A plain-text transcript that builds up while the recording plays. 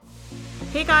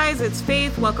Hey guys, it's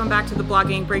Faith. Welcome back to the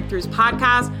Blogging Breakthroughs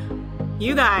podcast.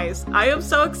 You guys, I am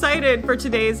so excited for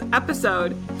today's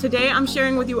episode. Today I'm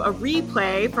sharing with you a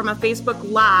replay from a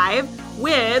Facebook Live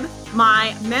with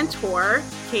my mentor,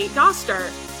 Kate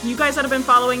Doster. You guys that have been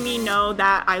following me know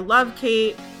that I love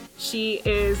Kate. She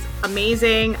is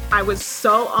amazing. I was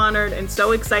so honored and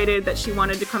so excited that she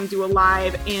wanted to come do a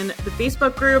live in the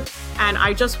Facebook group. And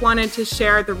I just wanted to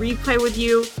share the replay with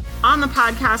you on the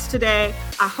podcast today.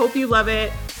 I hope you love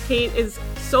it. Kate is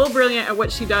so brilliant at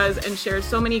what she does and shares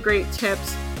so many great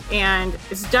tips. And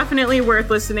it's definitely worth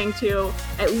listening to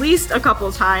at least a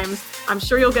couple times. I'm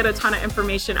sure you'll get a ton of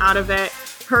information out of it.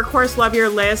 Her course, Love Your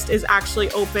List, is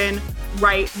actually open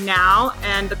right now,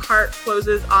 and the cart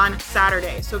closes on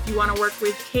Saturday. So if you want to work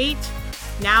with Kate,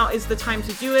 now is the time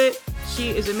to do it. She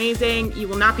is amazing. You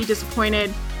will not be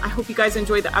disappointed. I hope you guys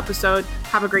enjoyed the episode.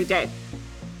 Have a great day.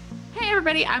 Hey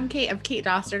everybody, I'm Kate of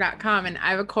katedoster.com, and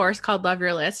I have a course called Love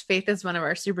Your List. Faith is one of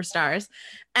our superstars.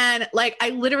 And I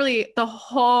literally, the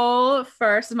whole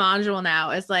first module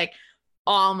now is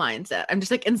all mindset. I'm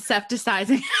just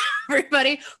incepticizing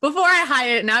everybody before I hide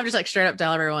it. Now I'm just straight up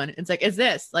tell everyone. It's is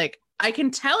this I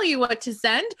can tell you what to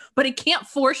send, but I can't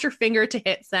force your finger to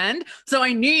hit send. So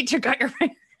I need to cut your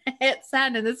finger to hit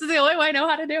send. And this is the only way I know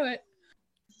how to do it.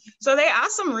 So they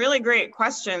asked some really great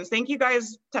questions. Thank you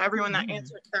guys to everyone that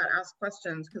asked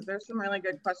questions, because there's some really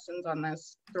good questions on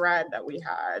this thread that we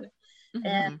had. Mm-hmm.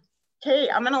 And Kate,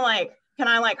 I'm gonna can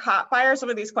I hot fire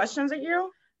some of these questions at you?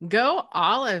 Go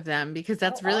all of them, because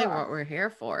that's really what we're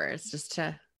here for. It's just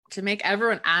to make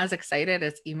everyone as excited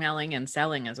as emailing and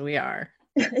selling as we are.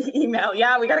 Email.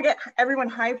 Yeah, we got to get everyone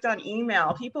hyped on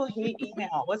email. People hate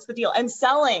email. What's the deal? And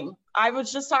selling. I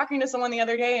was just talking to someone the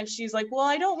other day and she's like, well,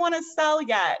 I don't want to sell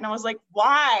yet. And I was like,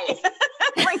 why?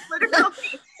 Literally,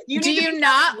 do you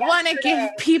not want to give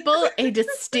people a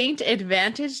distinct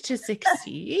advantage to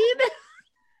succeed?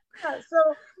 So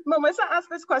Melissa asked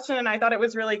this question and I thought it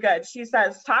was really good. She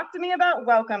says, talk to me about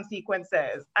welcome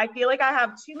sequences. I feel like I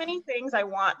have too many things I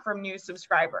want from new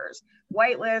subscribers.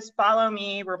 Whitelist, follow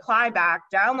me, reply back,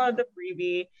 download the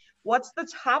freebie. What's the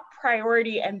top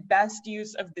priority and best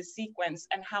use of the sequence,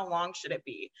 and how long should it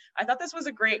be? I thought this was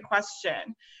a great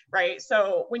question, right?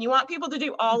 So when you want people to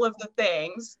do all of the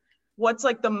things, what's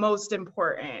the most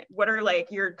important? What are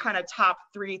your kind of top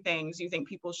 3 things you think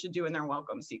people should do in their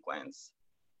welcome sequence?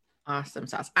 Awesome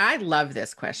sauce. I love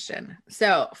this question.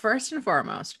 So first and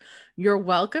foremost, your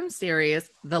welcome series,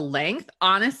 the length,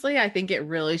 honestly, I think it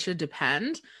really should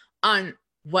depend on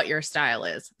what your style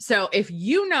is. So if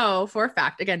you know for a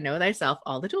fact, again, know thyself,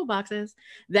 all the toolboxes,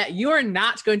 that you're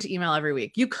not going to email every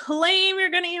week. You claim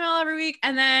you're going to email every week,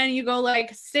 and then you go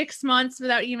 6 months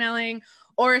without emailing,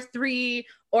 or 3,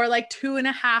 or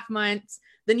 2.5 months.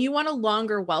 Then you want a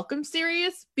longer welcome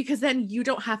series, because then you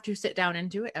don't have to sit down and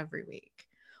do it every week.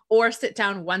 Or sit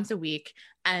down once a week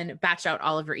and batch out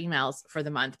all of your emails for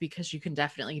the month, because you can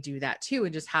definitely do that too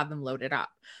and just have them loaded up.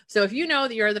 So if you know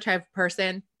that you're the type of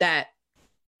person that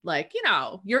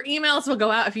your emails will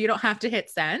go out if you don't have to hit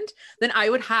send, then I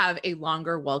would have a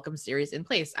longer welcome series in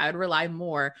place. I would rely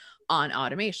more on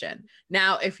automation.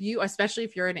 Now, especially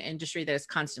if you're in an industry that is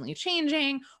constantly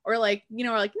changing, or no,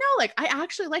 I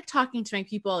actually like talking to my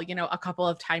people, a couple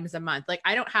of times a month.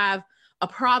 I don't have a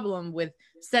problem with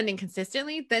sending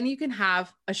consistently, then you can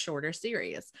have a shorter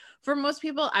series. For most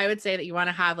people, I would say that you want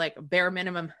to have bare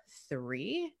minimum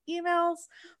 3 emails,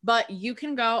 but you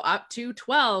can go up to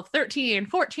 12, 13,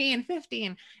 14,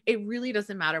 15. It really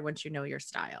doesn't matter once you know your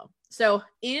style. So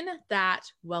in that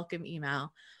welcome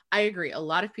email, I agree. A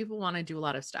lot of people want to do a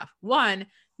lot of stuff. One,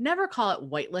 never call it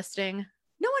whitelisting.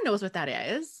 No one knows what that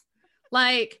is.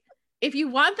 If you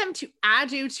want them to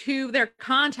add you to their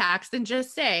contacts, then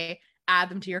just say, add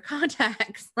them to your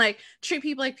contacts. Treat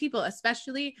people like people,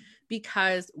 especially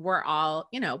because we're all,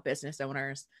 business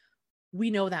owners. We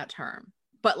know that term.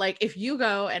 But if you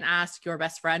go and ask your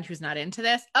best friend who's not into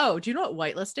this, oh, do you know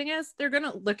what whitelisting is? They're going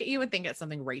to look at you and think it's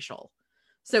something racial.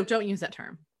 So don't use that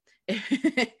term.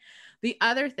 The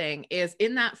other thing is,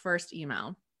 in that first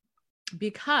email,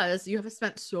 because you have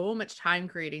spent so much time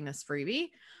creating this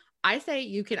freebie, I say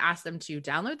you can ask them to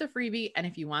download the freebie, and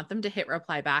if you want them to hit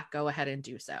reply back, go ahead and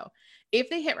do so.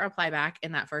 If they hit reply back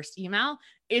in that first email,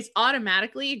 it's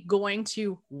automatically going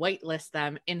to whitelist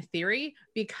them in theory,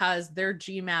 because their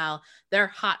Gmail,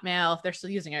 their Hotmail, if they're still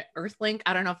using it, Earthlink,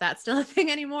 I don't know if that's still a thing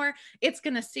anymore, it's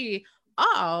going to see,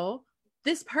 oh,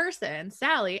 this person,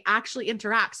 Sally, actually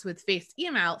interacts with Faith's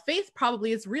email. Faith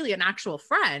probably is really an actual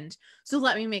friend, so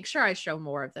let me make sure I show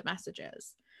more of the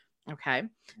messages. Okay.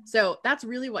 So that's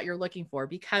really what you're looking for,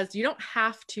 because you don't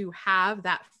have to have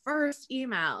that first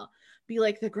email be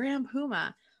like the Grand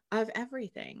Puma. of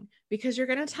everything, because you're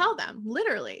going to tell them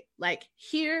literally, like,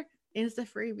 here is the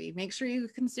freebie. Make sure you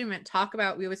consume it.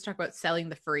 We always talk about selling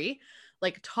the free,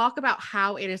 like talk about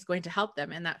how it is going to help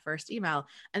them in that first email.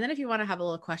 And then if you want to have a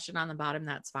little question on the bottom,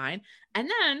 that's fine. And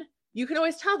then you can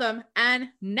always tell them, and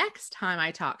next time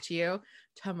I talk to you,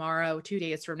 tomorrow, 2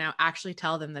 days from now, actually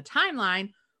tell them the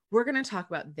timeline. We're going to talk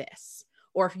about this.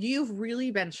 Or if you've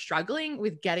really been struggling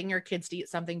with getting your kids to eat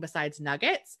something besides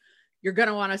nuggets, you're going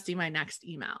to want to see my next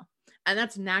email. And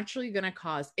that's naturally going to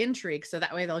cause intrigue. So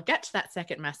that way they'll get to that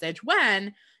second message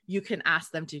when you can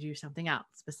ask them to do something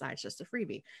else besides just a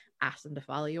freebie. Ask them to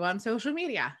follow you on social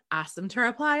media. Ask them to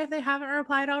reply if they haven't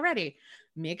replied already.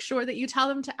 Make sure that you tell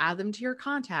them to add them to your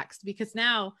contacts, because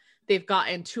now they've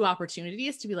gotten 2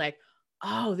 opportunities to be like,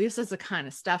 oh, this is the kind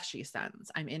of stuff she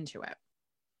sends. I'm into it.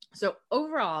 So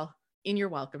overall, in your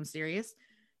welcome series,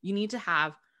 you need to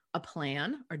have a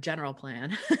plan or general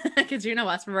plan, because you know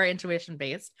us, we're very intuition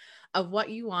based, of what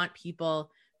you want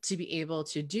people to be able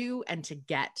to do and to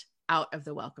get out of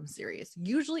the welcome series.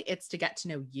 Usually it's to get to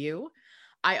know you.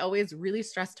 I always really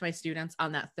stress to my students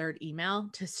on that 3rd email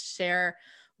to share,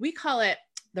 we call it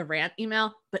the rant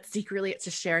email, but secretly it's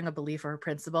just sharing a belief or a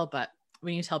principle. But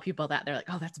when you tell people that, they're like,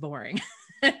 oh, that's boring.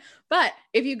 But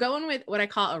if you go in with what I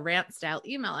call a rant style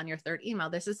email on your 3rd email,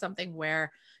 this is something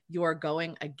where you're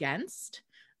going against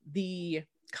the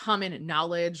common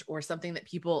knowledge or something that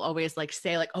people always like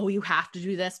say, like, oh, you have to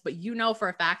do this, but you know for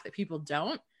a fact that people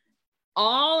don't.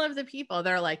 All of the people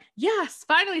that are like, yes,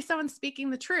 finally someone's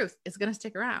speaking the truth is going to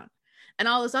stick around. And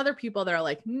all those other people that are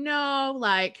like, no,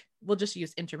 like, we'll just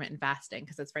use intermittent fasting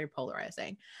because it's very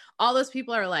polarizing. All those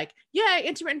people are like, yeah,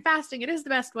 intermittent fasting, it is the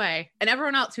best way. And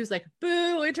everyone else who's like,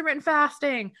 boo, intermittent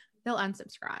fasting, they'll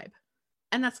unsubscribe.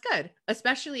 And that's good,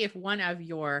 especially if one of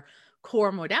your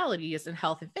core modalities in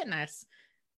health and fitness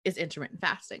is intermittent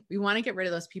fasting. We want to get rid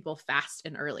of those people fast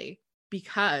and early,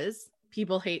 because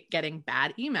people hate getting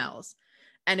bad emails.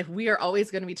 And if we are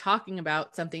always going to be talking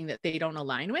about something that they don't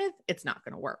align with, it's not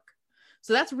going to work.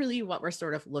 So that's really what we're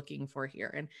sort of looking for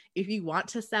here. And if you want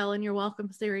to sell in your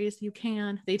welcome series, you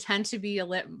can. They tend to be a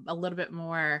little bit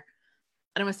more,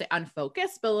 I don't want to say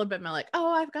unfocused, but a little bit more like,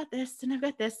 oh, I've got this and I've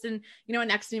got this. And, you know, a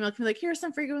next email can be like, here's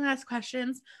some frequently asked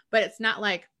questions, but it's not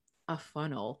like a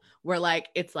funnel where like,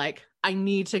 it's like, I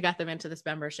need to get them into this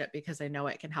membership because I know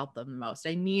it can help them the most.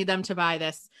 I need them to buy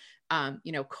this,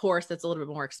 course that's a little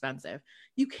bit more expensive.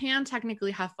 You can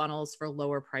technically have funnels for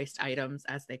lower priced items,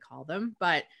 as they call them,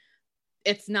 but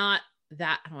it's not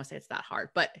that, I don't want to say it's that hard,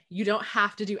 but you don't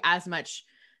have to do as much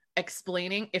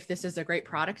explaining if this is a great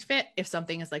product fit if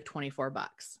something is like $24.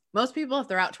 Most people, if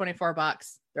they're out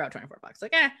 $24, they're out $24.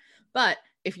 Like, but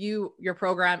if your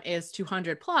program is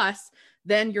 200 plus,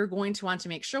 then you're going to want to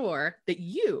make sure that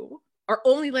you are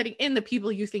only letting in the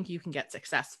people you think you can get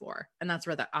success for. And that's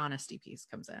where the honesty piece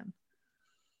comes in.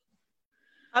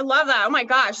 I love that. Oh my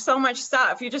gosh, so much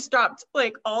stuff. You just dropped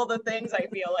like all the things, I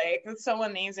feel like. It's so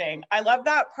amazing. I love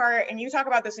that part. And you talk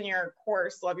about this in your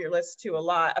course, Love Your List too, a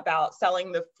lot about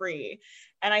selling the free.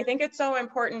 And I think it's so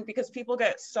important because people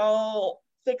get so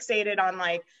fixated on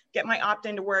like, get my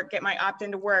opt-in to work, get my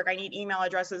opt-in to work. I need email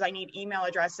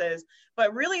addresses.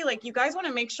 But really, like, you guys want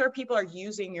to make sure people are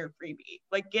using your freebie,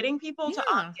 like getting people to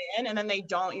opt in, and then they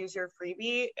don't use your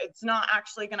freebie. It's not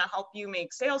actually going to help you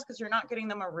make sales because you're not getting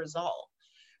them a result.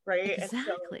 Right.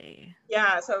 Exactly.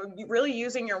 So you really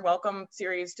using your welcome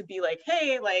series to be like,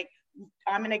 hey, like,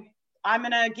 I'm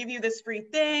gonna give you this free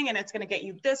thing and it's gonna get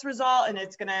you this result, and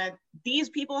these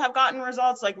people have gotten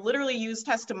results. Like, literally use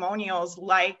testimonials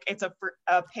like it's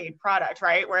a paid product,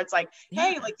 right? Where it's like,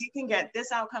 hey, like, you can get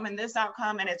this outcome and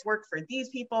it's worked for these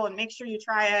people, and make sure you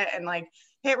try it, and like,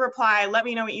 hit reply, let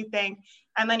me know what you think.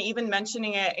 And then even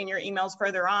mentioning it in your emails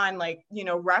further on, like,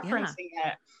 referencing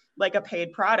it like a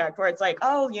paid product, where it's like,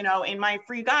 oh, in my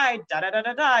free guide,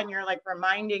 and you're like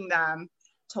reminding them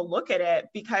to look at it.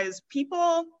 Because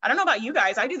people, I don't know about you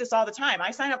guys, I do this all the time.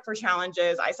 I sign up for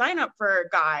challenges, I sign up for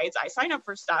guides, I sign up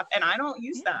for stuff, and I don't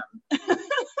use them.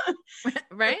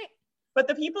 Right. But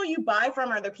the people you buy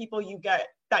from are the people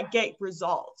that get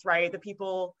results, right? The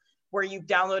people where you've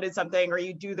downloaded something or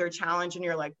you do their challenge and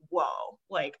you're like, whoa,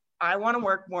 like, I want to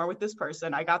work more with this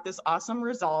person. I got this awesome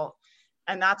result.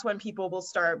 And that's when people will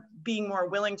start being more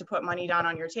willing to put money down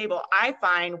on your table, I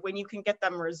find, when you can get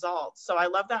them results. So I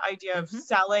love that idea of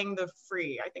selling the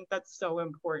free. I think that's so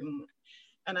important.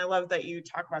 And I love that you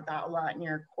talk about that a lot in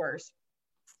your course.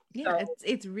 Yeah,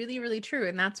 it's really, really true.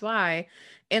 And that's why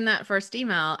in that first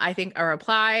email, I think a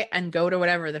reply and go to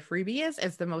whatever the freebie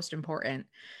is the most important.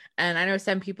 And I know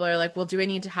some people are like, well, do I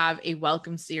need to have a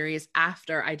welcome series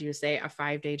after I do, say, a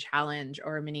 5-day challenge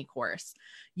or a mini course?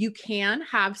 You can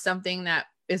have something that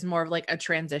is more of like a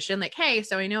transition. Like, hey,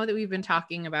 so I know that we've been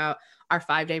talking about our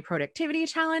 5-day productivity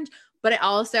challenge, but I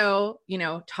also,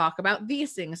 talk about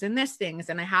these things and this things.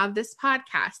 And I have this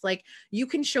podcast. Like, you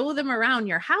can show them around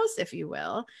your house, if you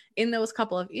will, in those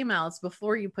couple of emails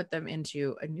before you put them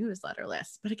into a newsletter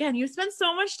list. But again, you spend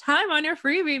so much time on your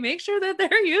freebie. Make sure that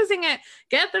they're using it.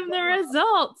 Get them the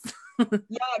results.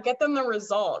 Yeah, get them the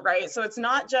result, right? So it's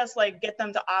not just like get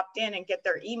them to opt in and get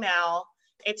their email.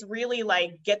 It's really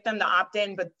like get them to opt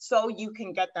in, but so you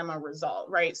can get them a result,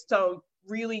 right? So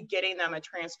really getting them a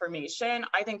transformation.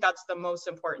 I think that's the most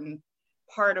important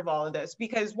part of all of this,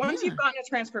 because once you've gotten a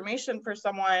transformation for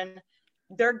someone,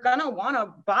 they're gonna want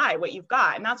to buy what you've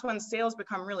got. And that's when sales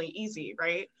become really easy,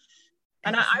 right?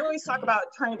 And I always talk about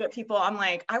trying to get people, I'm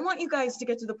like, I want you guys to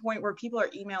get to the point where people are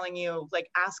emailing you, like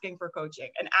asking for coaching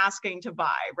and asking to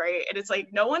buy, right? And it's like,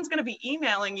 no one's going to be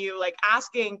emailing you, like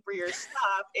asking for your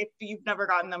stuff if you've never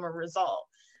gotten them a result.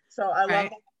 So I love the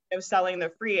idea of selling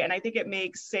the free. And I think it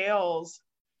makes sales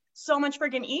so much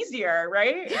freaking easier,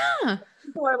 right? Yeah.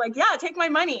 People are like, yeah, take my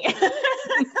money.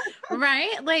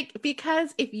 Right? Like,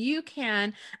 because if you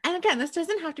can, and again, this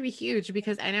doesn't have to be huge,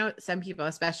 because I know some people,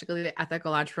 especially the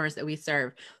ethical entrepreneurs that we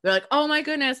serve, they're like, oh my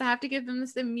goodness, I have to give them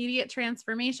this immediate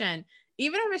transformation.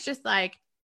 Even if it's just like,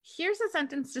 here's a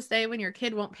sentence to say when your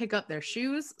kid won't pick up their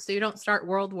shoes so you don't start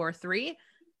World War III.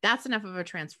 That's enough of a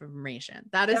transformation.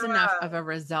 That is enough of a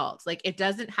result. Like, it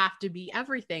doesn't have to be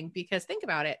everything, because think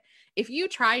about it. If you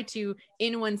try to,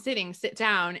 in one sitting, sit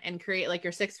down and create like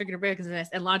your 6-figure business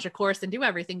and launch a course and do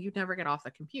everything, you'd never get off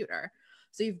the computer.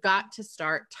 So you've got to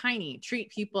start tiny, treat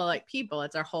people like people.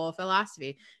 It's our whole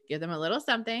philosophy. Give them a little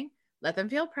something, let them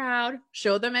feel proud,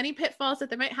 show them any pitfalls that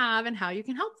they might have and how you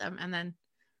can help them. And then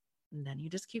you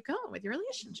just keep going with your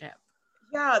relationship.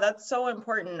 Yeah, that's so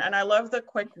important. And I love the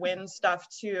quick win stuff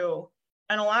too.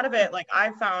 And a lot of it, like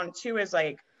I found too, is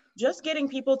like just getting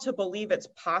people to believe it's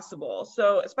possible.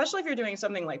 So especially if you're doing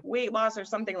something like weight loss or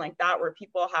something like that, where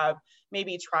people have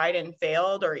maybe tried and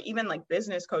failed, or even like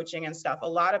business coaching and stuff, a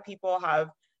lot of people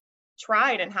have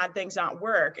tried and had things not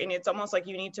work. And it's almost like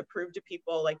you need to prove to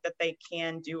people like that they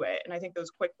can do it. And I think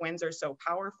those quick wins are so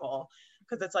powerful,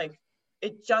 because it's like,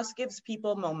 it just gives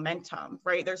people momentum,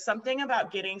 right? There's something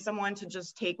about getting someone to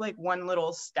just take like one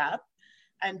little step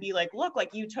and be like, look,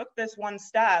 like you took this one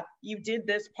step, you did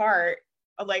this part,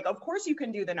 like, of course you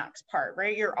can do the next part,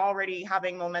 right? You're already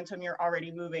having momentum, you're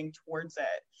already moving towards it.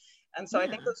 And so I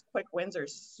think those quick wins are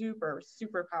super,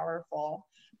 super powerful.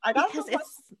 Go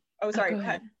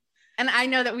ahead. And I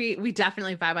know that we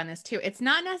definitely vibe on this too. It's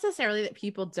not necessarily that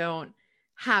people don't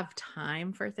have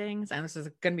time for things, and this is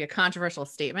going to be a controversial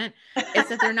statement. It's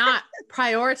that they're not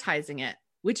prioritizing it,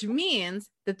 which means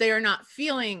that they are not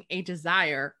feeling a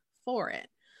desire for it.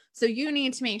 So you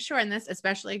need to make sure, and this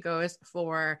especially goes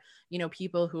for,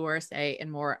 people who are, say, in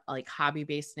more like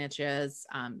hobby-based niches,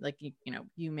 like,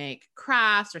 you make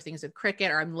crafts or things with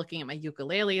Cricut, or I'm looking at my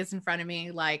ukuleles in front of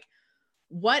me, like,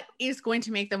 what is going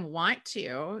to make them want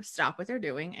to stop what they're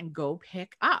doing and go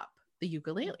pick up the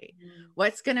ukulele?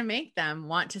 What's going to make them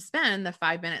want to spend the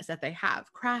 5 minutes that they have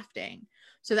crafting?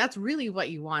 So that's really what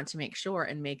you want to make sure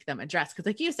and make them address. Because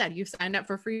like you said, you've signed up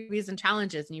for freebies and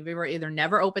challenges and you've either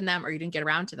never opened them or you didn't get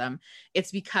around to them.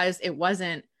 It's because it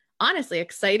wasn't honestly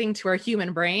exciting to our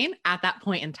human brain at that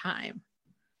point in time.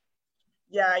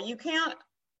 Yeah, you can't,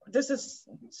 this is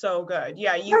so good.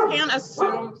 Yeah, you can't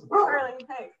assume, Charlie,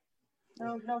 hey.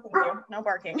 No, thank you. No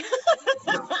barking.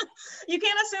 You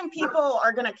can't assume people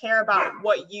are going to care about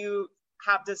what you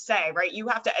have to say, right? You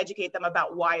have to educate them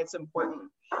about why it's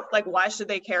important. Like, why should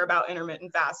they care about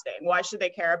intermittent fasting? Why should they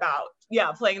care about,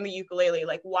 playing the ukulele?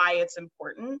 Like, why it's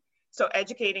important. So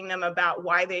educating them about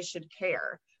why they should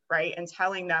care, right? And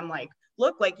telling them like,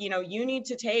 look, like, you need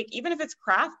to take, even if it's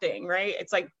crafting, right?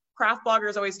 It's like, craft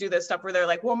bloggers always do this stuff where they're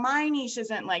like, well, my niche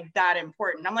isn't like that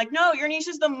important. I'm like, no, your niche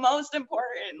is the most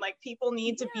important. Like, people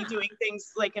need to be doing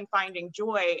things like and finding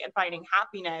joy and finding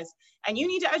happiness. And you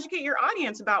need to educate your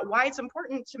audience about why it's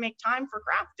important to make time for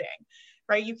crafting,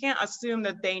 right? You can't assume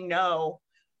that they know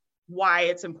why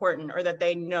it's important or that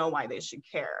they know why they should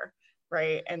care,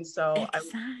 right? And so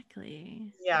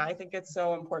exactly. I think it's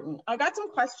so important. I got some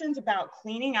questions about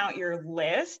cleaning out your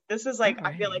list. This is like,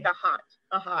 I feel like a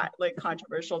hot, like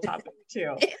controversial topic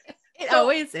too. It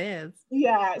always is.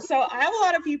 Yeah. So I have a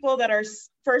lot of people that are,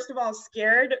 first of all,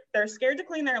 scared. They're scared to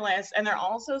clean their list. And they're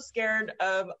also scared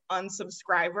of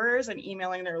unsubscribers and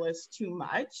emailing their list too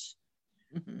much.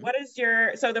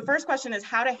 Mm-hmm. So the first question is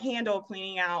how to handle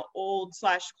cleaning out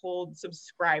old/cold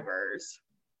subscribers.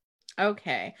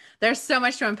 Okay. There's so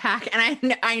much to unpack.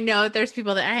 And I know that there's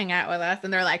people that hang out with us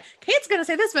and they're like, Kate's going to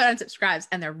say this about unsubscribes.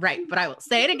 And they're right. But I will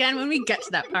say it again when we get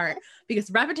to that part because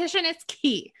repetition is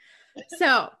key.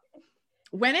 So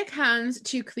when it comes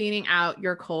to cleaning out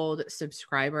your cold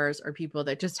subscribers or people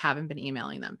that just haven't been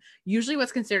emailing them, usually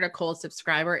what's considered a cold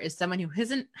subscriber is someone who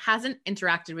hasn't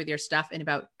interacted with your stuff in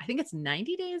about, I think it's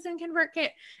 90 days in ConvertKit.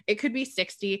 It could be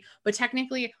 60, but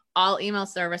technically all email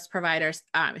service providers,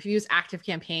 if you use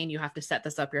ActiveCampaign, you have to set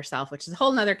this up yourself, which is a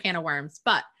whole nother can of worms.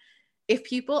 But if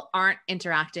people aren't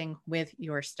interacting with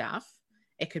your stuff,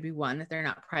 it could be one, that they're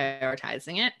not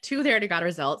prioritizing it. Two, they already got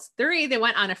results. Three, they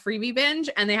went on a freebie binge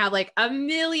and they have like a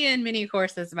million mini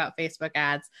courses about Facebook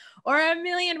ads or a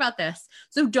million about this.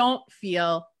 So don't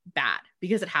feel bad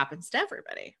because it happens to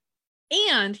everybody.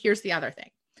 And here's the other thing.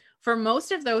 For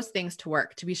most of those things to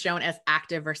work, to be shown as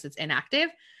active versus inactive,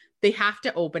 they have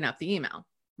to open up the email,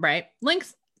 right?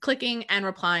 Links, clicking and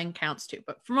replying counts too,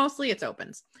 but for mostly it's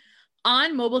opens.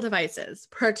 On mobile devices,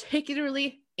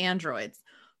 particularly Androids,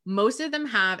 most of them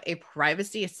have a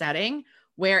privacy setting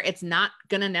where it's not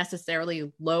going to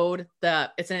necessarily load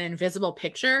it's an invisible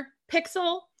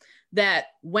pixel that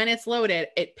when it's loaded,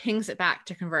 it pings it back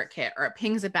to ConvertKit or it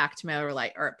pings it back to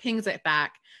MailerLite or it pings it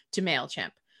back to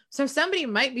MailChimp. So somebody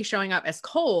might be showing up as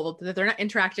cold, that they're not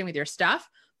interacting with your stuff,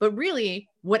 but really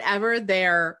whatever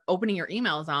they're opening your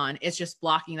emails on is just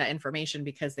blocking that information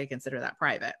because they consider that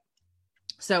private.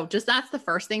 So just that's the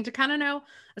first thing to kind of know,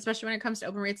 especially when it comes to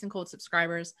open rates and cold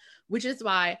subscribers, which is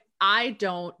why I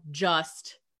don't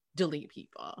just delete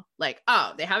people. Like,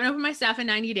 oh, they haven't opened my stuff in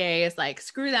 90 days. Like,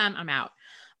 screw them, I'm out.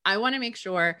 I want to make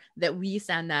sure that we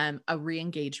send them a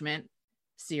re-engagement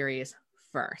series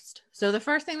first. So the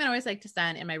first thing that I always like to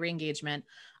send in my re-engagement,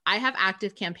 I have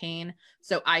ActiveCampaign,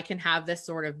 so I can have this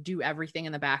sort of do everything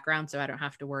in the background so I don't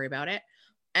have to worry about it.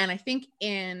 And I think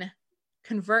in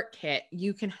ConvertKit,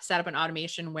 you can set up an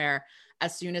automation where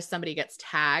as soon as somebody gets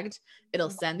tagged,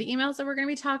 it'll send the emails that we're going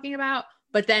to be talking about,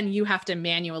 but then you have to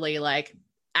manually like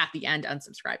at the end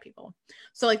unsubscribe people.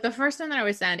 So like the first one that I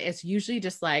always send is usually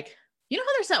just like, you know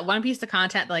how there's that one piece of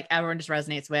content that like everyone just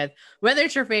resonates with, whether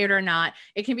it's your favorite or not.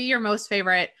 It can be your most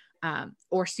favorite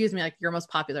like your most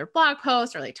popular blog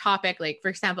post or like topic. Like for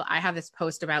example, I have this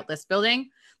post about list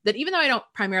building that even though I don't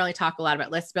primarily talk a lot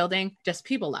about list building, just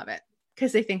people love it.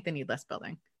 Because they think they need list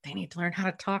building. They need to learn how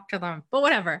to talk to them, but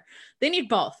whatever. They need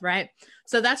both, right?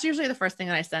 So that's usually the first thing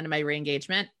that I send in my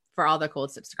re-engagement for all the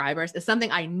cold subscribers is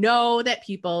something I know that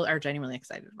people are genuinely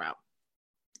excited about.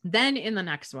 Then in the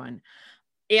next one,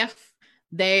 if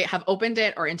they have opened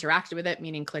it or interacted with it,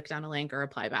 meaning clicked on a link or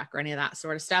reply back or any of that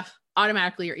sort of stuff,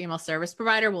 automatically your email service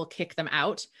provider will kick them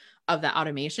out of that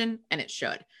automation, and it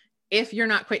should. If you're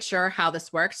not quite sure how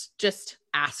this works, just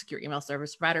ask your email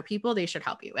service provider people. They should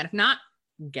help you. And if not,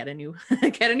 get a new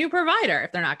provider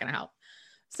if they're not going to help.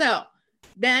 So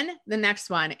then the next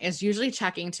one is usually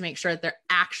checking to make sure that they're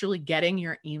actually getting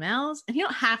your emails. And you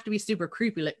don't have to be super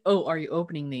creepy, like, oh, are you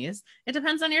opening these? It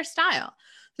depends on your style.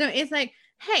 So it's like,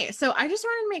 hey, so I just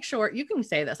want to make sure, you can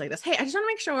say this like this. Hey, I just want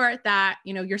to make sure that,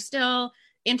 you're still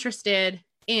interested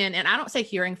in, and I don't say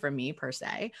hearing from me per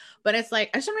se, but it's like,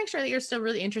 I just want to make sure that you're still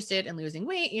really interested in losing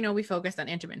weight. We focused on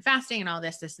intermittent fasting and all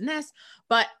this, and this,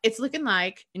 but it's looking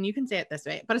like, and you can say it this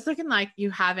way, but it's looking like you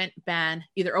haven't been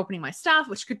either opening my stuff,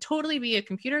 which could totally be a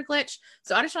computer glitch.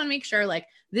 So I just want to make sure like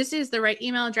this is the right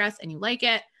email address and you like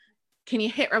it. Can you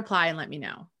hit reply and let me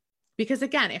know? Because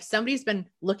again, if somebody's been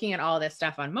looking at all this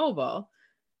stuff on mobile,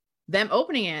 them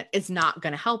opening it is not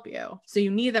going to help you. So you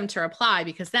need them to reply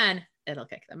because then it'll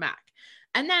kick them back.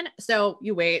 And then, so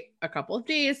you wait a couple of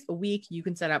days, a week, you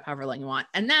can set up however long you want.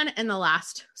 And then in the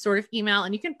last sort of email,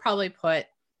 and you can probably put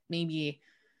maybe,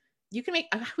 you can make,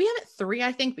 we have it 3,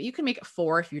 I think, but you can make it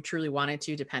 4 if you truly wanted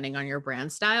to, depending on your brand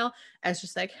style, as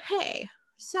just like, hey,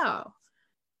 so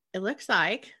it looks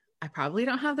like I probably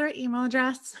don't have the right email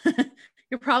address.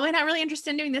 You're probably not really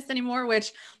interested in doing this anymore,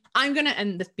 which I'm going to,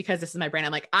 and this, because this is my brand,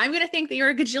 I'm like, I'm going to think that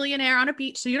you're a gajillionaire on a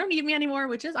beach, so you don't need me anymore,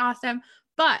 which is awesome.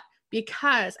 But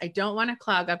because I don't want to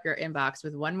clog up your inbox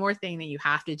with one more thing that you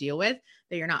have to deal with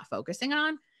that you're not focusing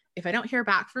on, if I don't hear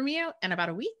back from you in about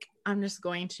a week, I'm just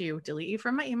going to delete you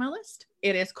from my email list.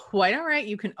 It is quite all right.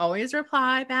 You can always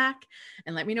reply back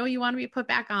and let me know you want to be put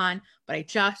back on, but I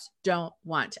just don't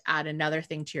want to add another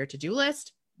thing to your to-do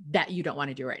list that you don't want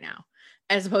to do right now.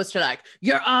 As opposed to like,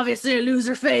 you're obviously a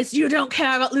loser face. You don't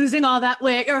care about losing all that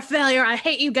weight. You're a failure. I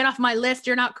hate you. Get off my list.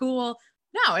 You're not cool.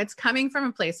 No, it's coming from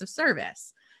a place of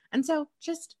service. And so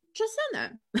just send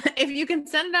them. If you can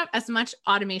send it up as much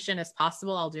automation as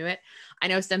possible, I'll do it. I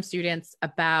know some students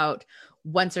about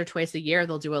once or twice a year,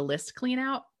 they'll do a list clean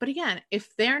out. But again,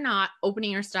 if they're not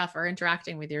opening your stuff or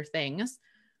interacting with your things,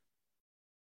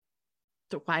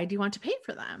 why do you want to pay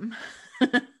for them?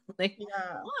 Like,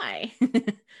 why?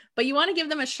 But you want to give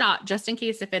them a shot just in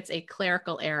case if it's a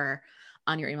clerical error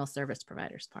on your email service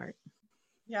provider's part.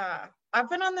 Yeah, I've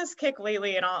been on this kick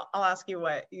lately, and I'll ask you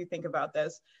what you think about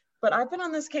this. But I've been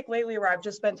on this kick lately where I've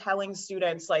just been telling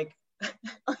students like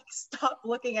stop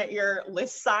looking at your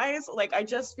list size. Like, I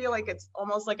just feel like it's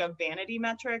almost like a vanity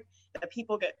metric that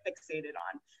people get fixated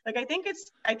on. Like, I think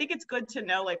it's good to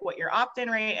know like what your opt-in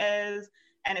rate is,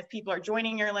 and if people are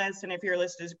joining your list, and if your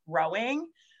list is growing.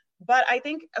 But I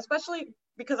think, especially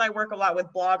because I work a lot with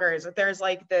bloggers, that there's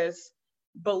like this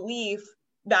belief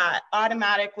that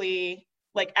automatically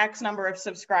like X number of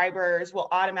subscribers will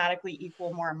automatically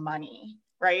equal more money,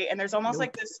 right? And there's almost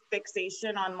like this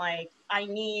fixation on like, I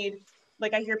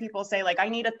hear people say like, I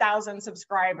need 1,000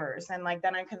 subscribers, and like,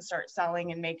 then I can start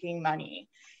selling and making money.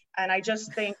 And I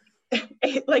just think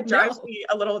it like drives me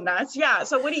a little nuts. Yeah.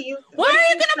 So what do you? Why are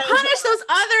you going to punish those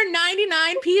other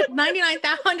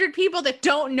 9,900 people that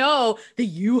don't know that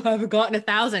you haven't gotten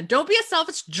 1,000? Don't be a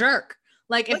selfish jerk.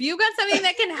 Like, if you got something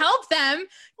that can help them,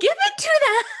 give it to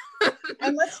them.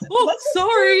 And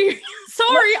sorry,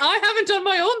 I haven't done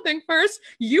my own thing first.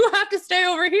 You have to stay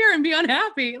over here and be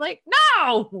unhappy. Like,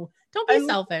 no, don't be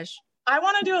selfish. I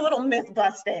want to do a little myth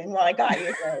busting while I got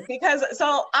you here, because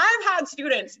so I've had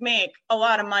students make a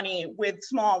lot of money with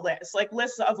small lists, like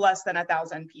lists of less than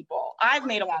 1,000 people. I've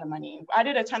made a lot of money. I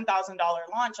did a $10,000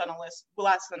 launch on a list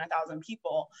less than 1,000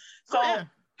 people. So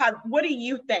what do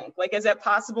you think? Like, is it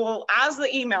possible, as the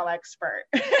email expert,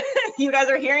 you guys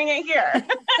are hearing it here,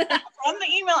 from the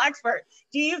email expert,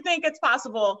 do you think it's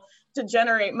possible to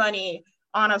generate money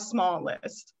on a small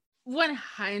list?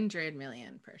 100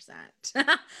 million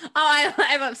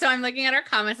 %. So I'm looking at our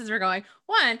comments as we're going.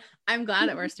 1, I'm glad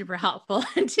that we're super helpful.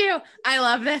 And 2, I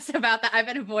love this about that. I've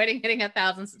been avoiding hitting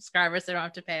 1,000 subscribers so I don't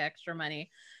have to pay extra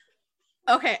money.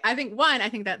 Okay, I think 1, I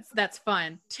think that's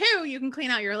fun. 2, you can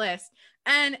clean out your list.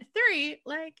 And 3,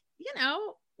 like,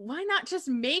 why not just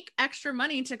make extra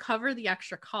money to cover the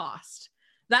extra cost?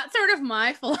 That's sort of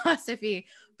my philosophy,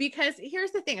 because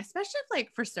here's the thing, especially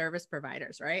like for service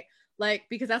providers, right? Like,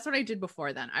 because that's what I did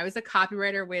before then. I was a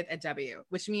copywriter with a W,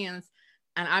 which means,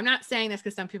 and I'm not saying this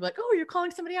because some people are like, oh, you're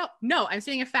calling somebody out. No, I'm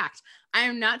saying a fact. I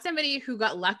am not somebody who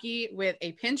got lucky with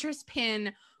a Pinterest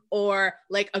pin or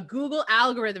like a Google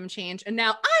algorithm change, and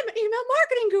now I'm an email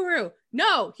marketing guru.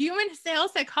 No, human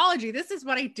sales psychology. This is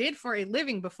what I did for a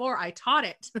living before I taught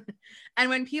it. And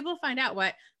when people find out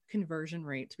what conversion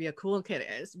rate to be a cool kid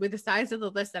is with the size of the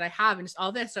list that I have and just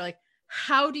all this, they're like,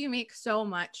 how do you make so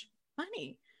much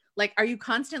money? Like, are you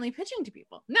constantly pitching to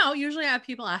people? No, usually I have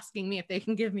people asking me if they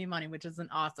can give me money, which is an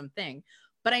awesome thing.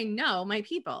 But I know my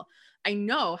people. I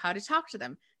know how to talk to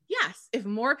them. Yes, if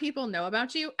more people know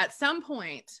about you, at some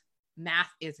point,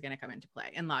 math is going to come into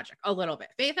play and logic a little bit.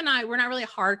 Faith and I, we're not really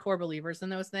hardcore believers in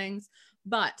those things.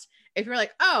 But if you're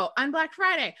like, oh, on Black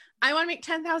Friday, I want to make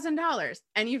 $10,000,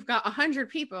 and you've got 100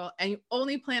 people and you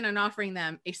only plan on offering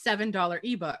them a $7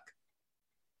 ebook,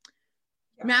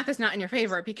 math is not in your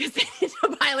favor because they need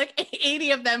to buy like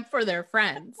 80 of them for their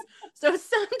friends. So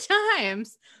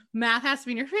sometimes math has to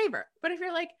be in your favor. But if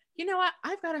you're like, you know what,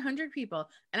 I've got 100 people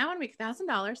and I want to make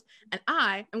 $1,000, and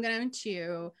I am going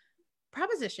to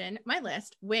proposition my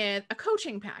list with a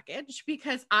coaching package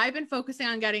because I've been focusing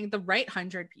on getting the right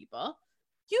 100 people.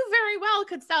 You very well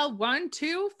could sell 1,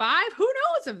 2, 5, who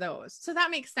knows of those. So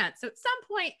that makes sense. So at some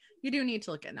point you do need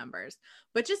to look at numbers,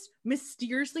 but just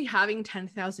mysteriously having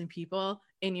 10,000 people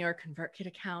in your ConvertKit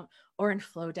account or in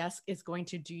Flowdesk is going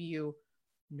to do you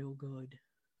no good.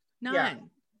 None. Yeah.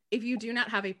 If you do not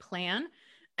have a plan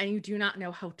and you do not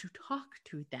know how to talk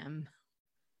to them.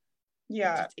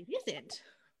 Yeah. It isn't.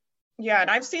 Yeah. And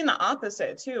I've seen the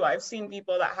opposite too. I've seen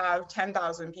people that have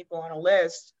 10,000 people on a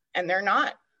list and they're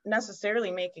not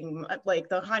necessarily making like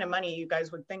the kind of money you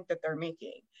guys would think that they're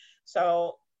making.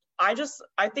 So I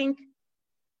think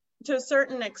to a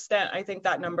certain extent, I think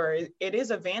that number, it is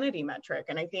a vanity metric.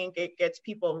 And I think it gets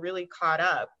people really caught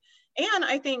up. And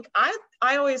I think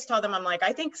I always tell them, I'm like,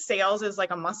 I think sales is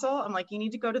like a muscle. I'm like, you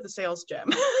need to go to the sales gym.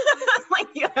 Like,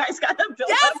 you guys got to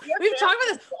build up your we've talked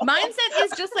about this. Mindset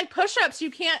is just like push-ups.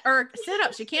 Or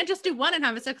sit-ups. You can't just do one and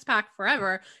have a six-pack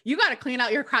forever. You got to clean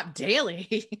out your crap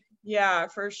daily. Yeah,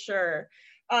 for sure.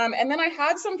 And then I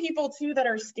had some people too that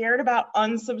are scared about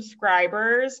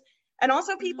unsubscribers, and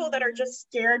also people that are just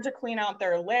scared to clean out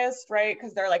their list, right?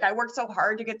 Because they're like, I worked so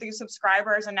hard to get these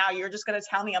subscribers, and now you're just going to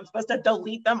tell me I'm supposed to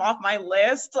delete them off my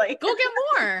list. Like, go get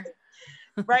more.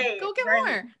 Right. Go get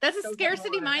more. That's a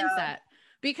scarcity mindset. Yeah.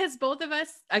 because both of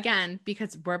us, again,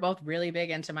 because we're both really big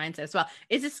into mindset as well,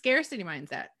 it's a scarcity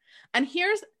mindset. And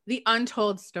here's the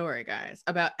untold story, guys,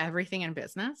 about everything in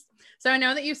business. So I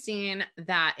know that you've seen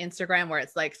that Instagram where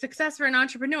it's like success for an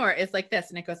entrepreneur is like this,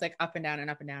 and it goes like up and down and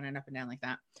up and down and up and down like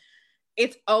that.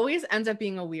 It always ends up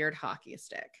being a weird hockey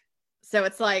stick. So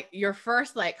it's like your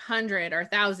first like 100 or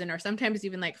 1,000 or sometimes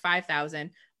even like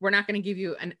 5,000, we're not going to give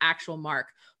you an actual mark.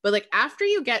 But like after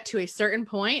you get to a certain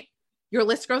point, your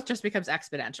list growth just becomes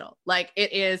exponential. Like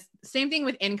it is same thing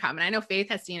with income. And I know Faith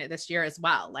has seen it this year as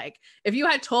well. Like if you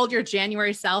had told your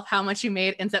January self how much you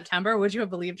made in September, would you have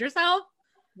believed yourself?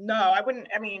 No, I wouldn't.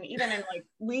 I mean, even in like,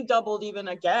 we doubled even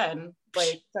again,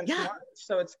 like since March.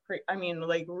 So it's I mean,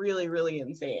 like really, really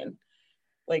insane.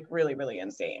 Like really, really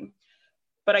insane.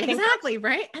 But I think exactly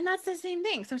right. And that's the same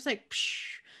thing. So it's like,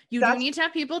 you do need to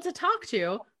have people to talk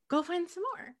to. Go find some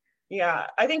more. Yeah.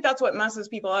 I think that's what messes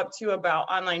people up too about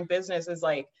online business is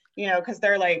like, you know, because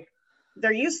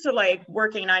they're used to like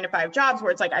working 9-to-5 jobs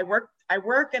where it's like I work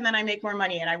and then I make more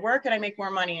money and I work and I make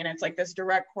more money. And it's like this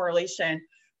direct correlation.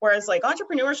 Whereas like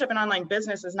entrepreneurship and online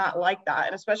business is not like that.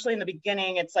 And especially in the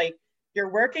beginning, it's like you're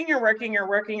working,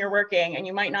 and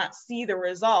you might not see the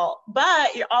result,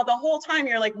 but the whole time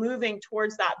you're like moving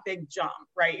towards that big jump,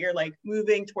 right? You're like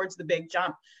moving towards the big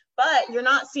jump, but you're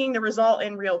not seeing the result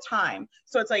in real time.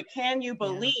 So it's like, can you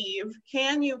believe,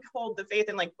 can you hold the faith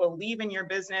and like believe in your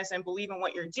business and believe in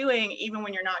what you're doing, even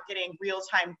when you're not getting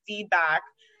real-time feedback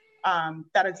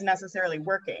that it's necessarily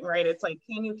working, right? It's like,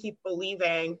 can you keep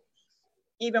believing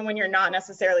even when you're not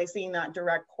necessarily seeing that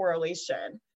direct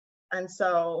correlation? And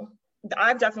so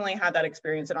I've definitely had that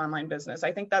experience in online business.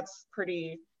 I think that's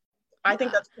pretty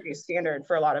standard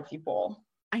for a lot of people.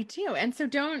 I do. And so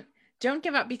don't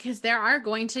give up, because there are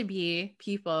going to be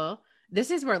people. This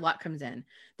is where luck comes in.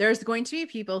 There's going to be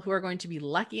people who are going to be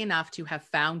lucky enough to have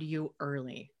found you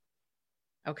early.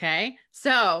 Okay.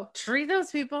 So treat those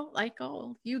people like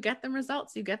gold. You get them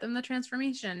results, you get them the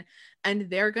transformation, and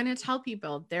they're going to tell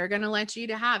people, they're going to let you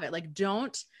to have it. Like,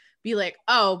 don't be like,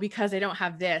 oh, because I don't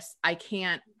have this, I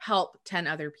can't help 10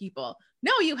 other people.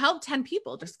 No, you help 10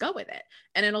 people, just go with it.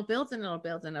 And it'll build and it'll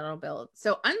build and it'll build.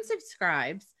 So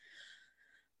unsubscribes,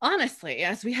 honestly,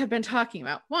 as we have been talking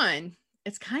about, one,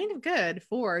 it's kind of good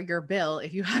for your bill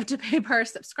if you have to pay per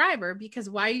subscriber, because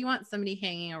why do you want somebody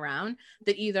hanging around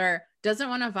that either doesn't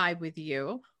want to vibe with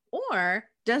you or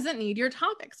doesn't need your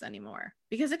topics anymore?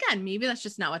 Because again, maybe that's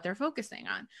just not what they're focusing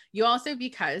on. You also,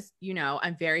 because, you know,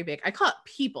 I'm very big, I call it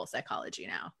people psychology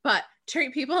now, but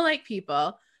treat people like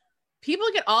people. People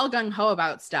get all gung-ho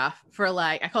about stuff for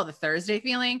like, I call it the Thursday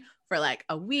feeling, for like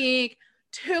a week,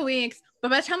 2 weeks. But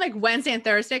by the time like Wednesday and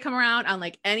Thursday come around on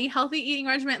like any healthy eating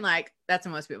regimen, like that's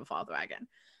when most people fall off the wagon.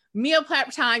 Meal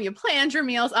prep time, you planned your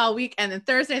meals all week, and then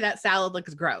Thursday that salad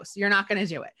looks gross. You're not going to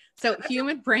do it. So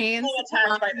human brains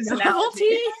love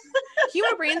novelty.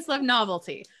 Human brains love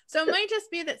novelty. So it might just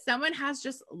be that someone has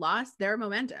just lost their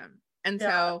momentum, and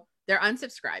so they're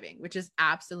unsubscribing, which is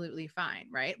absolutely fine,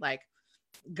 right? Like,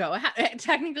 go ahead.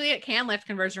 Technically, it can lift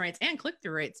conversion rates and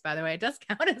click-through rates, by the way. It does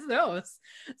count as those.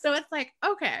 So it's like,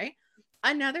 okay.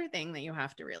 Another thing that you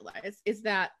have to realize is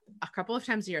that a couple of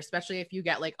times a year, especially if you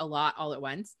get like a lot all at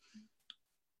once,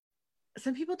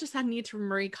 some people just need to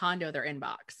Marie Kondo their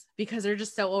inbox because they're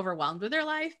just so overwhelmed with their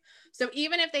life. So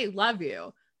even if they love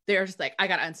you, they're just like, I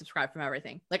got to unsubscribe from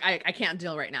everything. Like I can't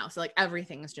deal right now. So like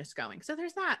everything is just going. So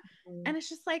there's that. And it's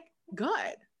just like,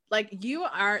 good. Like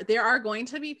there are going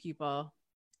to be people,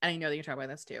 and I know that you talk about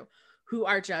this too, who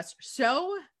are just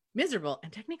so miserable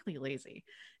and technically lazy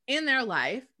in their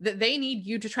life that they need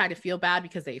you to try to feel bad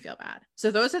because they feel bad. So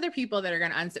those are the people that are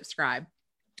going to unsubscribe.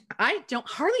 I don't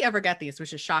hardly ever get these,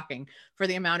 which is shocking for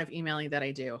the amount of emailing that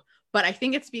I do. But I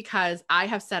think it's because I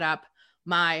have set up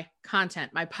my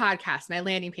content, my podcast, my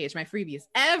landing page, my freebies,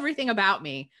 everything about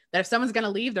me that if someone's going to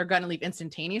leave, they're going to leave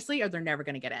instantaneously or they're never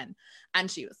going to get in. And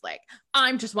she was like,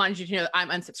 I'm just wanting you to know that I'm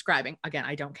unsubscribing. Again,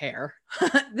 I don't care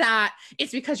that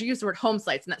it's because you use the word home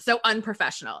sites and that's so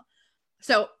unprofessional.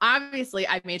 So obviously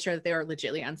I made sure that they were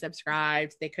legitimately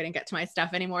unsubscribed. They couldn't get to my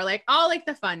stuff anymore, like all like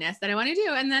the funness that I want to do.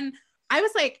 And then I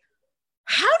was like,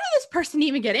 how did this person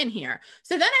even get in here?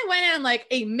 So then I went on like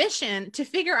a mission to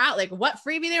figure out like what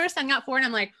freebie they were signing up for. And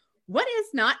I'm like, what is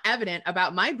not evident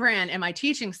about my brand and my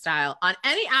teaching style on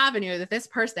any avenue that this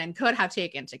person could have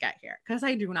taken to get here? Because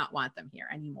I do not want them here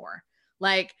anymore.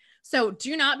 Like, so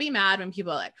do not be mad when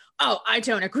people are like, oh, I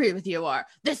don't agree with you, or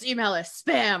this email is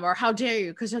spam, or how dare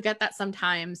you? Because you'll get that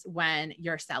sometimes when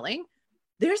you're selling.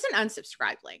 There's an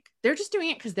unsubscribe link. They're just doing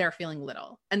it because they're feeling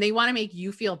little and they want to make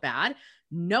you feel bad.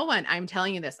 No one, I'm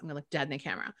telling you this, I'm gonna look dead in the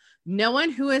camera. No one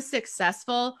who is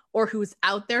successful or who's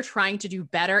out there trying to do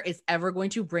better is ever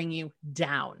going to bring you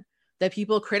down. The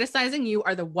people criticizing you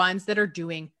are the ones that are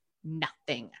doing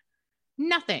nothing.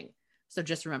 Nothing. So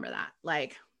just remember that.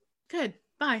 Like, good,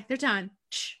 bye, they're done.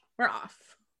 Shh, we're off.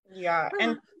 Yeah.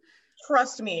 And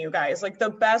trust me, you guys, like the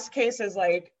best case is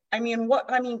like,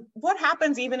 what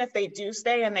happens even if they do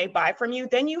stay and they buy from you?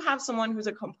 Then you have someone who's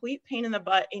a complete pain in the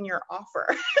butt in your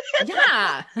offer.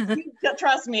 Yeah.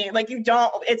 Trust me, like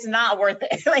it's not worth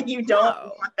it. Like you don't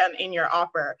want them in your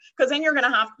offer, because then you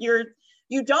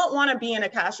don't want to be in a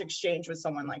cash exchange with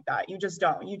someone like that. You just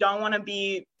don't. You don't want to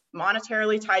be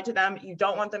monetarily tied to them. You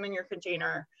don't want them in your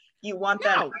container. You want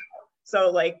them out. So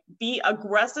like be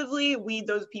aggressively weed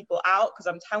those people out, because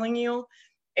I'm telling you,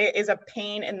 it is a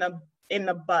pain in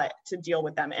the butt to deal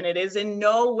with them, and it is in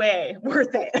no way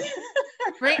worth it.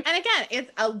 Right. And again,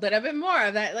 it's a little bit more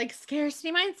of that like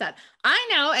scarcity mindset. I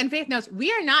know, and Faith knows,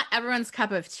 we are not everyone's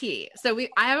cup of tea. So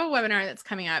I have a webinar that's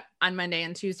coming up on Monday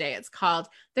and Tuesday. It's called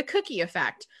The Cookie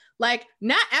Effect. Like,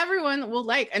 not everyone will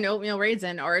like an oatmeal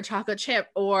raisin or a chocolate chip,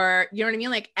 or, you know what I mean?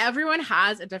 Like, everyone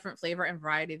has a different flavor and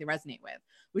variety they resonate with,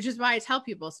 which is why I tell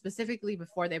people specifically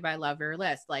before they buy Love Your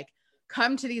List, like,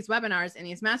 come to these webinars and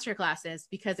these master classes,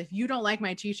 because if you don't like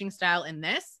my teaching style in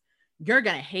this, you're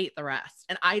going to hate the rest.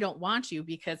 And I don't want you,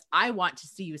 because I want to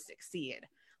see you succeed.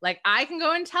 Like, I can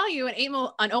go and tell you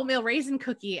an oatmeal raisin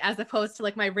cookie as opposed to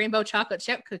like my rainbow chocolate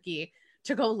chip cookie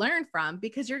to go learn from,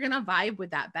 because you're going to vibe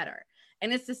with that better.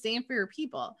 And it's the same for your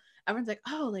people. Everyone's like,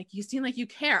 oh, like you seem like you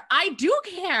care. I do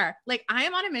care. Like, I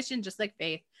am on a mission, just like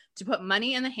Faith, to put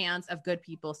money in the hands of good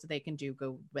people so they can do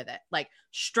good with it. Like,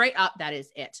 straight up, that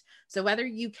is it. So whether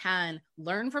you can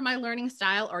learn from my learning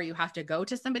style or you have to go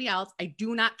to somebody else, I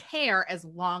do not care as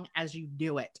long as you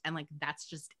do it. And like, that's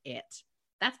just it.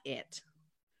 That's it.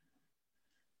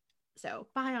 So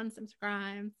buy,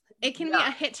 unsubscribe. It can be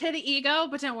a hit to the ego,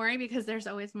 but don't worry, because there's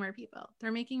always more people.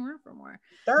 They're making room for more.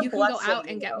 You can go out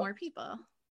and get more people.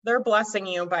 They're blessing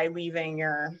you by leaving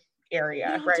your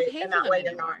area, right? And that way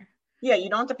you're not. Yeah,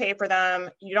 you don't have to pay for them.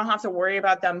 You don't have to worry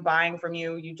about them buying from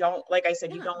you. You don't, like I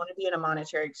said, you don't want to be in a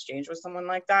monetary exchange with someone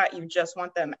like that. You just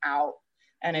want them out.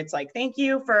 And it's like, thank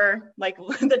you for like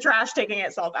the trash taking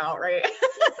itself out, right?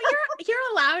 You're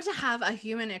allowed to have a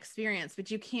human experience, but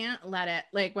you can't let it,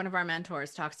 like one of our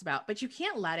mentors talks about, but you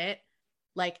can't let it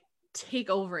like take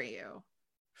over you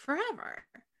forever.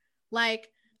 Like,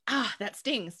 that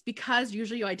stings, because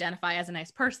usually you identify as a nice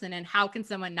person, and how can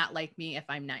someone not like me if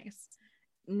I'm nice?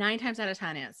 9 times out of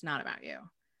 10, it's not about you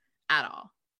at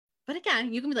all. But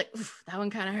again, you can be like, oof, that one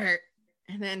kind of hurt.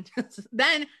 And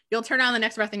then you'll turn on the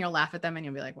next breath and you'll laugh at them and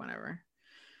you'll be like, whatever.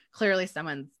 Clearly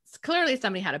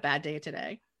somebody had a bad day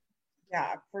today.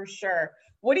 Yeah, for sure.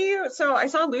 So I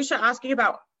saw Lucia asking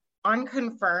about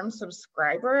unconfirmed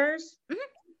subscribers. Mm-hmm.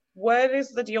 What is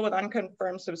the deal with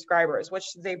unconfirmed subscribers? What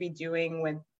should they be doing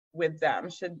with them?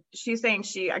 She's saying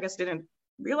I guess didn't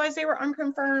realize they were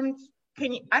unconfirmed.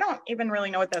 I don't even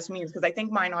really know what this means, because I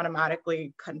think mine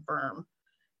automatically confirm.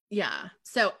 Yeah.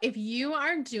 So if you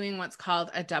are doing what's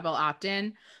called a double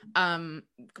opt-in,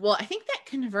 well, I think that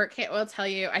ConvertKit will tell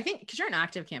you, I think, because you're an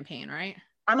active campaign, right?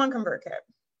 I'm on ConvertKit.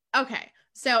 Okay.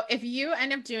 So if you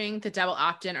end up doing the double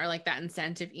opt-in or like that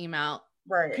incentive email,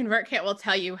 right, ConvertKit will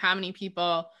tell you how many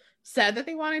people said that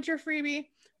they wanted your freebie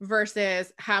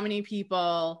versus how many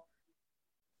people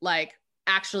like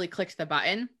actually clicked the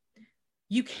button.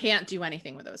 You can't do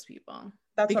anything with those people.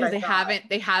 That's because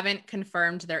they haven't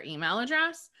confirmed their email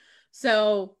address.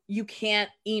 So you can't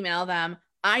email them.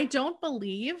 I don't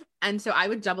believe. And so I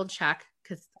would double check,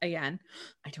 because again,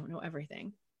 I don't know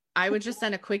everything. I would just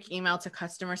send a quick email to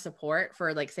customer support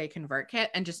for like, say, ConvertKit,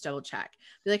 and just double check.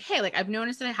 Be like, hey, like I've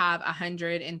noticed that I have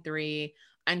 103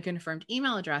 unconfirmed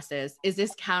email addresses. Is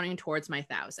this counting towards my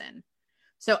 1,000?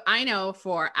 So I know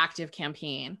for active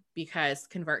campaign, because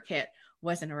ConvertKit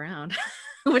wasn't around,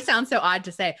 which sounds so odd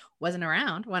to say, wasn't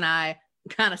around when I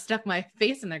kind of stuck my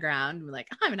face in the ground and be like,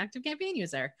 I'm an active campaign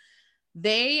user.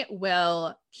 They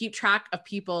will keep track of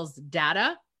people's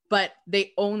data, but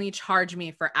they only charge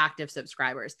me for active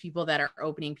subscribers, people that are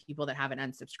opening, people that haven't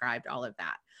unsubscribed, all of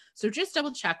that. So just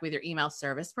double check with your email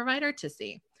service provider to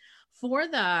see.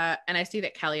 And I see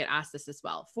that Kelly had asked this as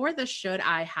well, for the should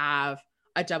I have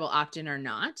a double opt-in or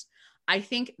not, I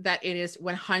think that it is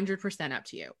 100% up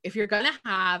to you. If you're going to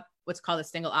have what's called a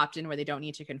single opt-in where they don't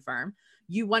need to confirm,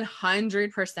 you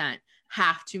 100%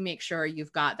 have to make sure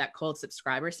you've got that cold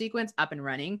subscriber sequence up and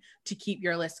running to keep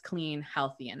your list clean,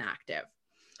 healthy, and active.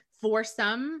 For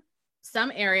some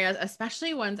areas,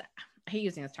 especially ones, I hate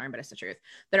using this term, but it's the truth,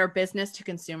 that are business to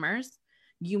consumers,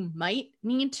 you might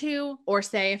need to, or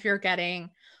say if you're getting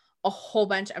a whole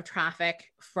bunch of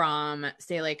traffic from,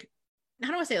 say, like, I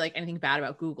don't want to say like anything bad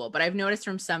about Google, but I've noticed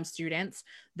from some students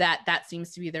that that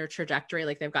seems to be their trajectory.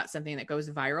 Like they've got something that goes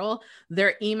viral.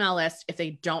 Their email list, if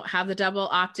they don't have the double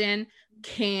opt-in,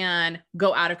 can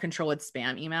go out of control with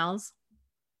spam emails.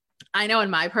 I know in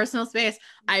my personal space,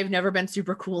 I've never been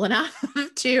super cool enough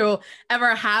to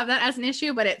ever have that as an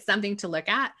issue, but it's something to look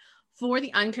at. For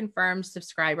the unconfirmed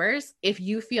subscribers, if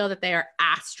you feel that they are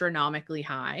astronomically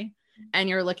high and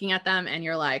you're looking at them and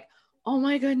you're like, oh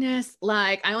my goodness,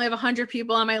 like I only have 100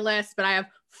 people on my list, but I have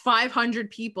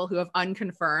 500 people who have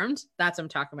unconfirmed. That's what I'm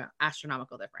talking about,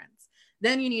 astronomical difference.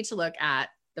 Then you need to look at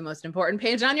the most important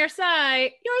page on your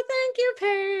site, your thank you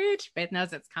page. Faith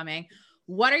knows it's coming.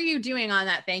 What are you doing on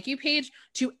that thank you page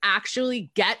to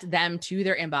actually get them to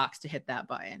their inbox to hit that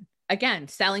button? Again,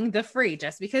 selling the free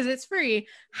just because it's free.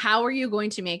 How are you going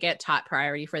to make it top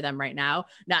priority for them right now?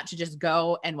 Not to just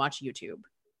go and watch YouTube.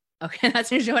 Okay,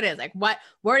 that's usually what it is. Like, what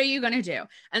are you going to do?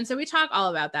 And so we talk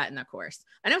all about that in the course.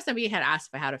 I know somebody had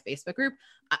asked if I had a Facebook group.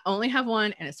 I only have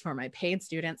one, and it's for my paid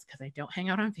students because I don't hang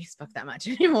out on Facebook that much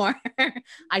anymore.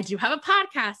 I do have a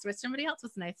podcast, which somebody else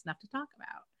was nice enough to talk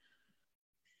about.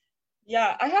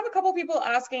 Yeah, I have a couple people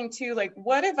asking too, like,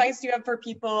 what advice do you have for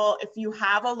people if you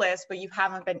have a list, but you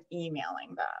haven't been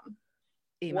emailing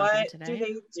them? What do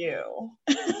they do?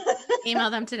 Email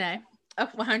them today. Oh,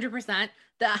 100%.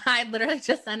 I literally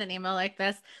just sent an email like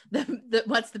this.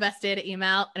 What's the best day to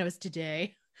email? And it was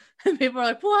today. And people are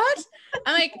like, what?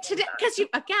 I'm like, today, because you,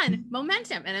 again,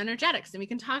 momentum and energetics. And we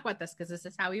can talk about this because this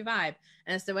is how we vibe.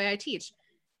 And it's the way I teach.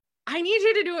 I need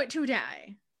you to do it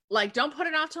today. Like, don't put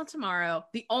it off till tomorrow.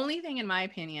 The only thing, in my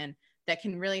opinion, that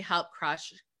can really help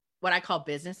crush what I call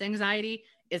business anxiety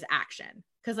is action.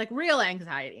 Because like real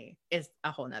anxiety is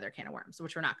a whole nother can of worms,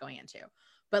 which we're not going into.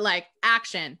 But like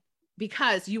action,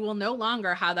 because you will no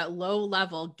longer have that low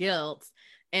level guilt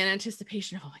and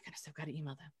anticipation of, oh my goodness, I've got to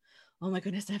email them. Oh my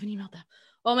goodness, I haven't emailed them.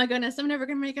 Oh my goodness, I'm never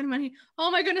going to make any money. Oh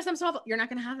my goodness, I'm so awful. You're not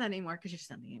going to have that anymore because you just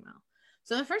sent the email.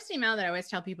 So the first email that I always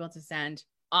tell people to send,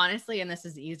 honestly, and this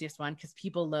is the easiest one because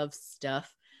people love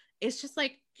stuff, it's just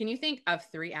like, can you think of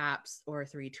 3 apps or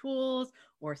 3 tools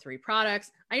or 3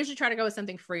 products? I usually try to go with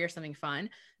something free or something fun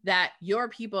that your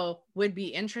people would be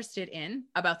interested in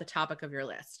about the topic of your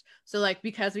list. So like,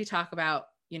 because we talk about,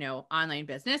 you know, online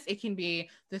business, it can be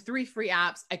the 3 free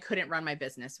apps I couldn't run my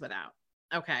business without.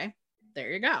 Okay,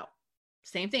 there you go.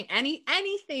 Same thing.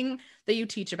 Anything that you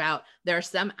teach about, there are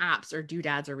some apps or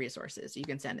doodads or resources you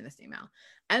can send in this email.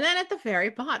 And then at the very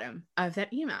bottom of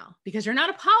that email, because you're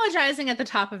not apologizing at the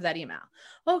top of that email.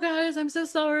 Oh guys, I'm so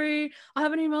sorry. I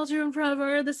haven't emailed you in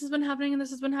forever. This has been happening and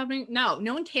this has been happening. No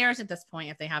one cares at this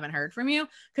point if they haven't heard from you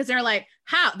because they're like,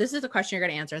 how? This is the question you're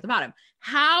going to answer at the bottom.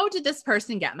 How did this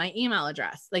person get my email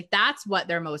address? Like that's what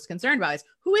they're most concerned about is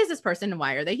who is this person and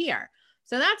why are they here?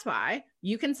 So that's why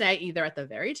you can say either at the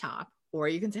very top or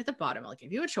you can say at the bottom, I'll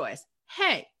give you a choice.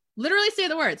 Hey, literally say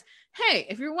the words. Hey,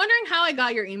 if you're wondering how I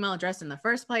got your email address in the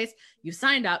first place, you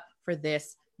signed up for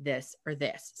this, or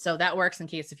this. So that works in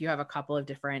case if you have a couple of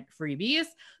different freebies.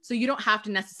 So you don't have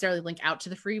to necessarily link out to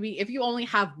the freebie. If you only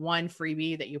have one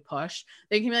freebie that you push,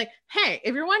 they can be like, hey,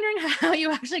 if you're wondering how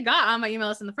you actually got on my email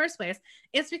list in the first place,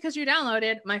 it's because you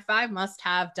downloaded my 5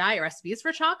 must-have diet recipes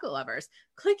for chocolate lovers.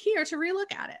 Click here to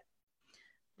relook at it.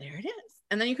 There it is.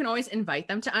 And then you can always invite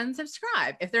them to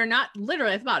unsubscribe. If they're not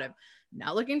literally at the bottom,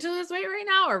 not looking to lose weight right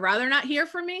now, or rather not hear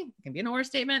from me, it can be an or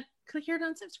statement. Click here to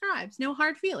unsubscribe. No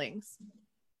hard feelings.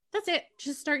 That's it.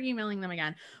 Just start emailing them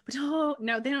again. But oh,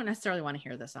 no, they don't necessarily want to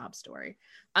hear the sob story.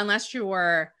 Unless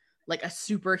you're like a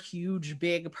super huge,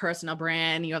 big personal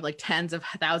brand, you have like tens of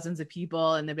thousands of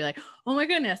people and they'll be like, oh my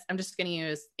goodness, I'm just going to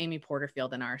use Amy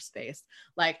Porterfield in our space.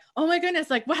 Like, oh my goodness,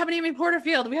 like what happened to Amy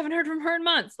Porterfield? We haven't heard from her in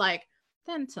months. Like,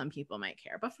 then some people might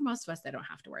care, but for most of us, they don't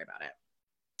have to worry about it.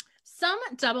 Some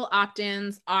double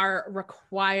opt-ins are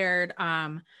required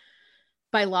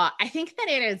by law. I think that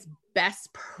it is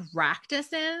best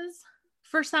practices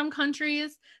for some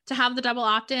countries to have the double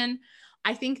opt-in.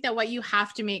 I think that what you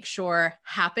have to make sure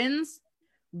happens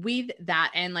with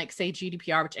that, and like say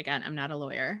GDPR, which again, I'm not a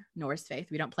lawyer, nor is Faith,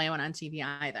 we don't play one on TV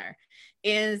either,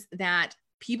 is that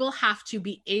people have to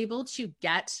be able to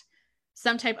get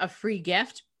some type of free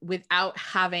gift without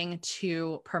having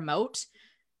to promote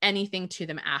anything to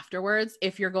them afterwards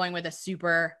if you're going with a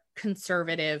super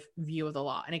conservative view of the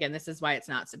law. And again, this is why it's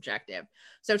not subjective.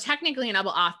 So technically an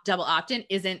double opt-in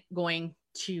isn't going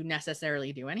to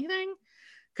necessarily do anything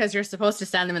because you're supposed to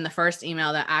send them in the first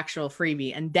email the actual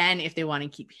freebie. And then if they want to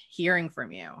keep hearing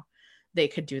from you, they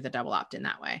could do the double opt-in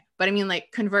that way. But I mean,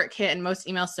 like ConvertKit and most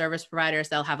email service providers,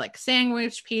 they'll have like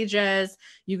sandwich pages.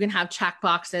 You can have check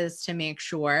boxes to make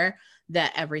sure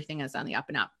that everything is on the up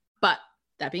and up. But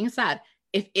that being said,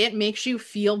 if it makes you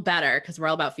feel better, because we're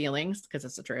all about feelings, because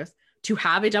it's the truth, to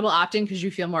have a double opt-in because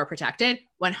you feel more protected,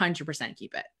 100%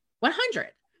 keep it. 100.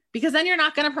 Because then you're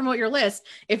not going to promote your list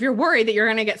if you're worried that you're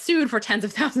going to get sued for tens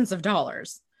of thousands of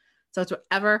dollars. So it's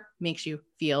whatever makes you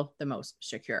feel the most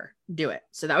secure. Do it.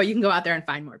 So that way you can go out there and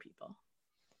find more people.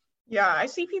 Yeah, I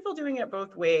see people doing it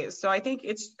both ways. So I think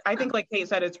like Kate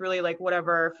said, it's really like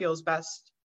whatever feels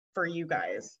best for you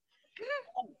guys.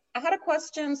 I had a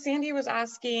question. Sandy was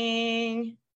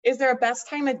asking, is there a best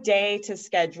time of day to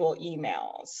schedule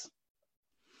emails?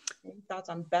 Any thoughts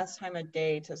on best time of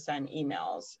day to send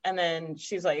emails? And then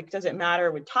she's like, does it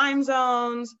matter with time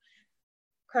zones?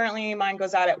 Currently, mine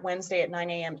goes out at Wednesday at 9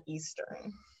 a.m.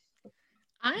 Eastern.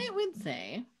 I would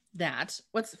say that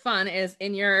what's fun is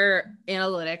in your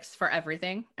analytics for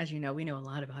everything, as you know, we know a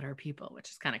lot about our people, which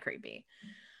is kind of creepy.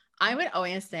 I would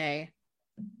always say,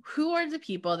 who are the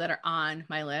people that are on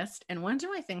my list? And when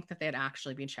do I think that they'd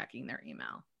actually be checking their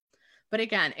email? But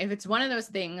again, if it's one of those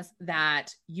things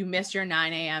that you miss your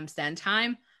 9 a.m. send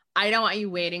time, I don't want you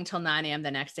waiting till 9 a.m.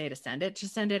 the next day to send it.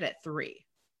 Just send it at 3.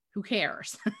 Who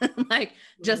cares? Like,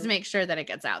 just make sure that it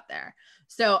gets out there.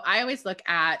 So I always look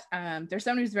at, there's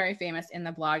someone who's very famous in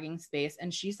the blogging space,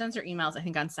 and she sends her emails, I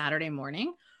think, on Saturday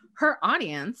morning. Her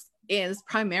audience is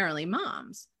primarily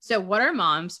moms. So what are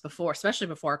moms before, especially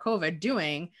before COVID,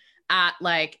 doing at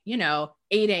 8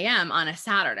 a.m. on a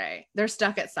Saturday? They're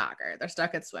stuck at soccer. They're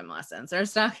stuck at swim lessons. They're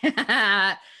stuck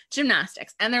at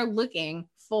gymnastics, and they're looking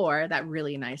for that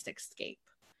really nice escape.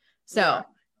 So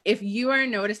if you are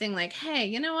noticing like, hey,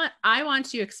 you know what? I want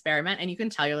to experiment, and you can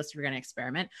tell your list if you're going to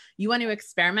experiment. You want to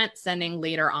experiment sending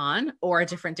later on or a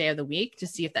different day of the week to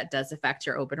see if that does affect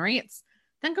your open rates,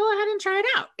 then go ahead and try it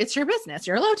out. It's your business.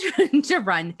 You're allowed to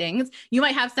run things. You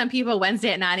might have some people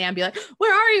Wednesday at 9 a.m. be like,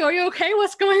 where are you? Are you okay?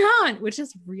 What's going on? Which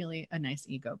is really a nice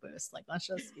ego boost. Like, let's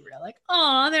just be real. Like,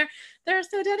 oh, they're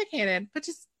so dedicated, but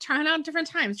just trying out different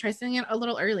times. Try sending it a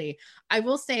little early. I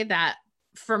will say that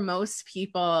for most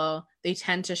people, they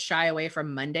tend to shy away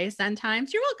from Monday send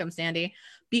times. You're welcome, Sandy,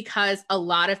 because a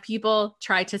lot of people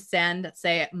try to send,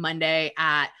 say, Monday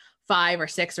at 5 or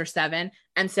 6 or 7.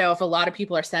 And so if a lot of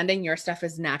people are sending, your stuff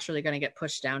is naturally going to get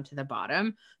pushed down to the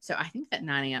bottom. So I think that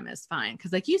 9 a.m. is fine.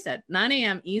 Because like you said, 9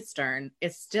 a.m. Eastern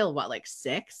is still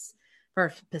 6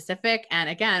 for Pacific. And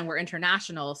again, we're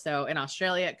international. So in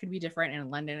Australia, it could be different. In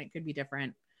London, it could be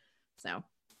different. So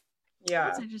yeah,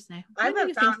 what did I just say? I do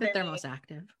you think that they're most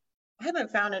active? I haven't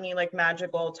found any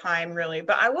magical time really,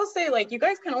 but I will say you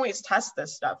guys can always test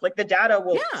this stuff. Like the data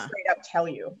will straight up tell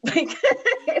you.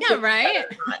 Yeah, right.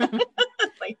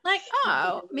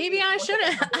 Maybe I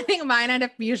shouldn't. I think mine end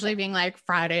up usually being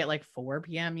Friday at 4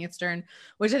 p.m. Eastern,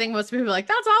 which I think most people are like,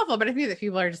 that's awful. But I think that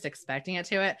people are just expecting it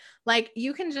to it.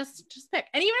 You can just pick.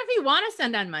 And even if you want to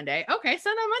send on Monday, okay,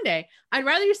 send on Monday. I'd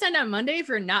rather you send on Monday if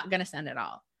you're not going to send at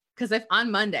all. Because if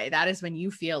on Monday, that is when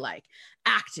you feel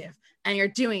active and you're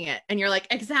doing it and you're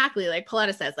exactly like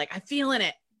Pauletta says, I'm feeling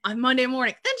it on Monday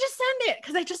morning, then just send it.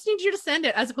 Because I just need you to send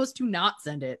it as opposed to not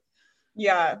send it.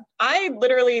 Yeah, I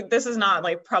literally, this is not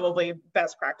probably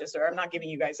best practice, or I'm not giving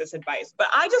you guys this advice, but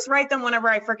I just write them whenever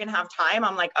I freaking have time.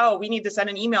 I'm like, oh, we need to send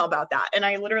an email about that. And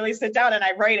I literally sit down and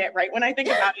I write it right when I think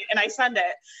about it and I send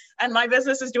it, and my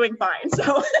business is doing fine.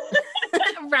 So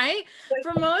right.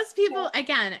 For most people,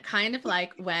 again, kind of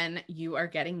like when you are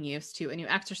getting used to a new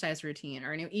exercise routine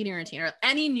or a new eating routine or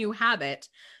any new habit,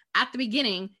 at the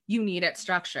beginning, you need it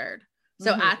structured.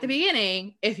 So at the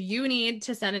beginning, if you need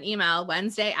to send an email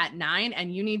Wednesday at 9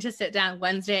 and you need to sit down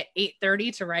Wednesday at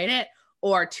 8:30 to write it,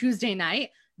 or Tuesday night,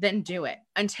 then do it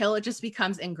until it just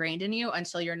becomes ingrained in you,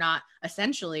 until you're not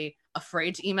essentially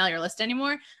afraid to email your list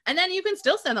anymore. And then you can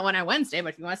still send the one on Wednesday,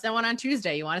 but if you want to send one on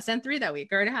Tuesday, you want to send 3 that week,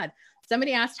 go right ahead.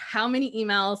 Somebody asked, how many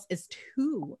emails is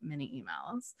too many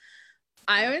emails?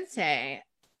 I would say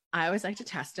I always like to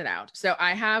test it out. So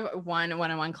I have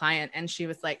one-on-one client, and she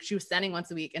was sending once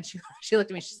a week, and she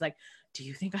looked at me, she's like, do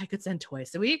you think I could send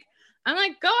twice a week? I'm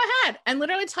like, go ahead and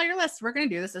literally tell your list, we're going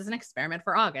to do this as an experiment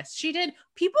for August. She did.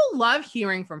 People love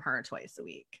hearing from her twice a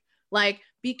week,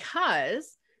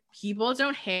 because people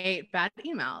don't hate bad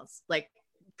emails.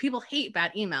 People hate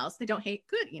bad emails. They don't hate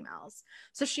good emails.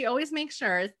 So she always makes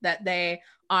sure that they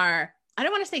are, I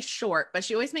don't want to say short, but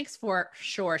she always makes for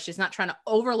sure she's not trying to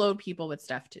overload people with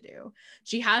stuff to do.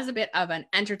 She has a bit of an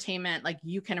entertainment,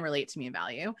 you can relate to me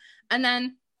value. And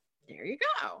then There you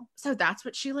go. So that's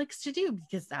what she likes to do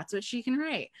because that's what she can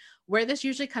write. Where this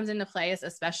usually comes into play is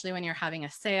especially when you're having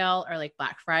a sale or like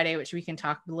Black Friday, which we can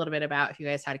talk a little bit about if you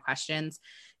guys had questions,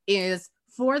 is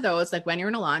for those, like when you're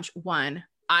in a launch, one,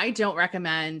 I don't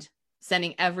recommend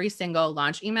sending every single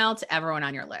launch email to everyone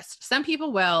on your list. Some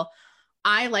people will.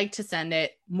 I like to send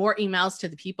it more emails to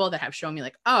the people that have shown me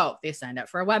like, oh, they signed up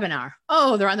for a webinar.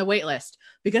 Oh, they're on the wait list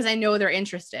because I know they're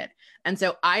interested. And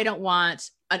so I don't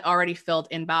want an already filled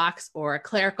inbox or a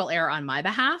clerical error on my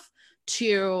behalf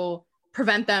to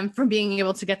prevent them from being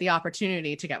able to get the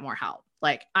opportunity to get more help.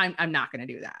 Like I'm not going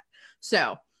to do that.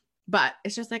 So, but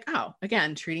it's just like, oh,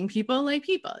 again, treating people like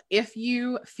people. If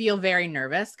you feel very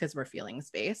nervous because we're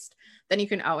feelings based, then you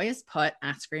can always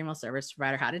ask your email service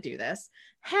provider how to do this.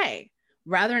 Hey,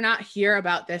 rather not hear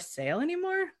about this sale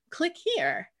anymore, click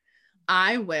here.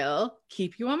 I will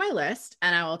keep you on my list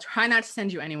and I will try not to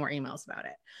send you any more emails about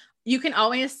it. You can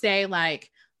always say like,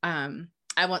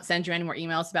 I won't send you any more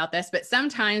emails about this, but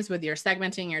sometimes with your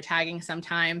segmenting, your tagging,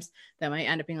 sometimes that might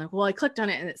end up being like, well, I clicked on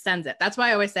it and it sends it. That's why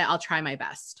I always say I'll try my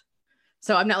best.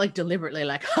 So I'm not like deliberately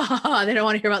like, they don't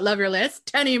want to hear about love your list,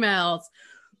 10 emails.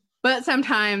 But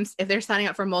sometimes if they're signing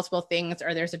up for multiple things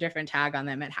or there's a different tag on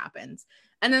them, it happens.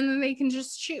 And then they can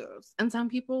just choose. And some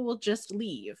people will just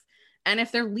leave. And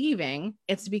if they're leaving,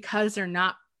 it's because they're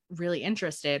not really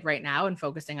interested right now in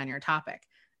focusing on your topic.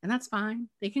 And that's fine.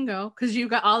 They can go because you've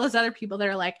got all those other people that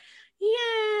are like,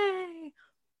 yay.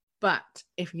 But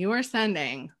if you are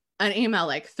sending an email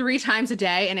like 3 times a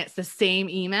day and it's the same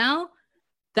email,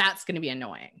 that's going to be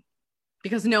annoying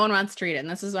because no one wants to read it. And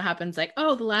this is what happens like,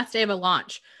 oh, the last day of a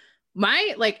launch.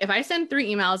 If I send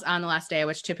 3 emails on the last day,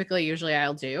 which typically usually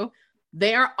I'll do,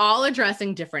 they are all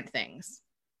addressing different things.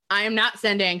 I am not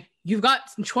sending, you've got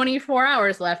 24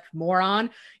 hours left, moron.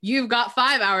 You've got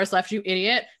 5 hours left, you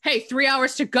idiot. Hey, 3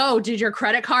 hours to go. Did your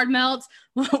credit card melt?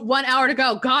 1 hour to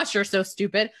go. Gosh, you're so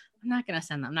stupid. I'm not going to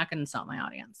send them. I'm not going to insult my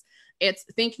audience. It's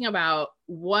thinking about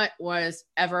what was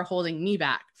ever holding me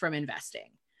back from investing.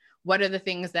 What are the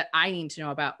things that I need to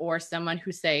know about, or someone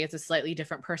who say is a slightly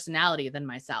different personality than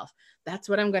myself? That's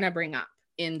what I'm going to bring up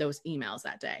in those emails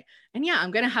that day. And yeah, I'm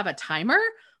going to have a timer,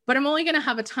 but I'm only going to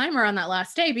have a timer on that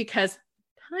last day because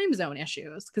time zone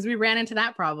issues, because we ran into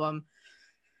that problem.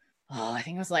 Oh, I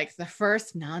think it was like the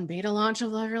first non-beta launch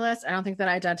of Love Your List. I don't think that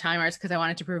I did timers because I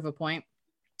wanted to prove a point.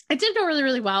 It did go really,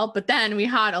 really well, but then we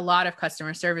had a lot of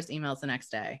customer service emails the next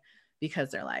day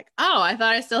because they're like, oh, I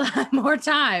thought I still had more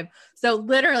time. So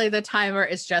literally the timer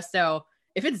is just so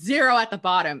if it's 0 at the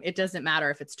bottom, it doesn't matter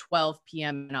if it's 12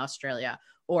 p.m. in Australia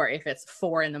or if it's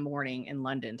 4 a.m. in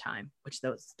London time, which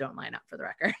those don't line up for the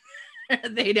record.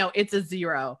 They know it's a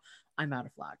 0. I'm out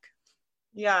of luck.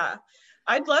 Yeah.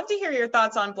 I'd love to hear your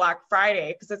thoughts on Black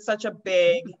Friday because it's such a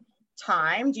big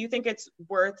time. Do you think it's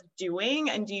worth doing?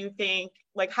 And do you think,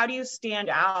 like, how do you stand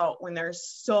out when there's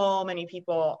so many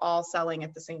people all selling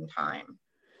at the same time?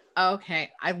 Okay.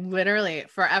 I literally,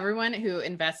 for everyone who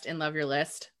invests in Love Your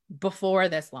List before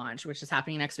this launch, which is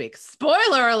happening next week,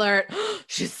 spoiler alert,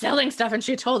 she's selling stuff and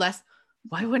she told us,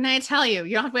 why wouldn't I tell you?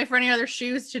 You don't have to wait for any other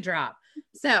shoes to drop.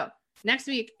 So next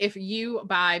week, if you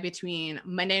buy between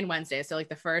Monday and Wednesday, so like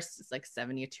the first, it's like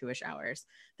 72-ish hours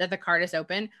that the cart is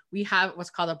open, we have what's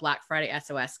called a Black Friday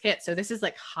SOS kit. So this is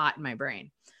like hot in my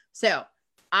brain. So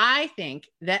I think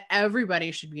that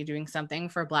everybody should be doing something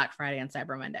for Black Friday and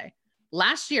Cyber Monday.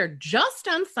 Last year, just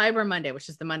on Cyber Monday, which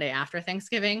is the Monday after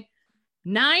Thanksgiving,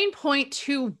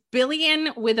 $9.2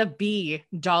 billion with a B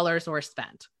dollars were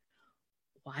spent.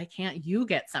 Why can't you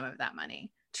get some of that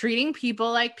money? Treating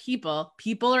people like people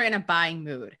are in a buying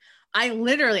mood. I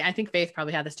think Faith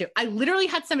probably had this too. I literally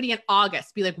had somebody in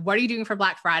August be like, what are you doing for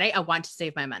Black Friday? I want to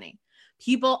save my money.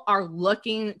 People are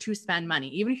looking to spend money.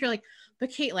 Even if you're like, but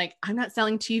Kate, like, I'm not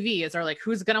selling TVs, or like,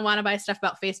 who's going to want to buy stuff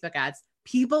about Facebook ads?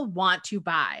 People want to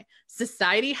buy.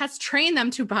 Society has trained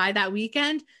them to buy that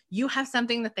weekend. You have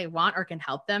something that they want or can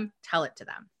help them, tell it to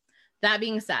them. That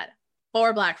being said,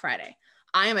 for Black Friday,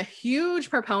 I am a huge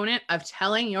proponent of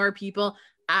telling your people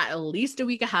at least a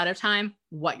week ahead of time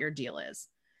what your deal is.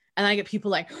 And I get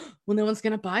people like, well, no one's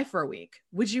going to buy for a week.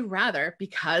 Would you rather,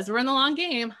 because we're in the long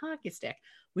game, hockey stick,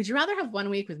 would you rather have 1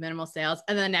 week with minimal sales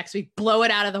and then the next week blow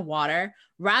it out of the water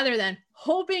rather than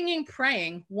hoping and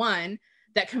praying, one,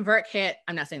 that ConvertKit,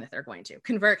 I'm not saying that they're going to,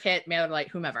 ConvertKit, MailerLite,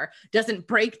 whomever, doesn't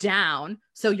break down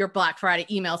so your Black Friday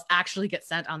emails actually get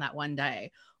sent on that one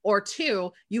day. Or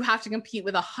 2, you have to compete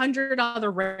with 100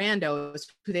 other randos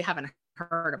who they haven't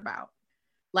heard about.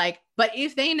 Like, but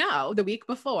if they know the week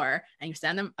before and you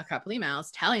send them a couple emails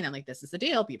telling them like, this is the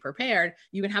deal, be prepared,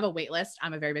 you can have a wait list.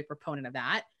 I'm a very big proponent of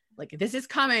that. Like, this is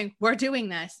coming, we're doing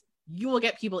this. you will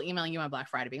get people emailing you on Black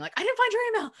Friday being like, I didn't find your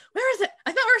email. Where is it?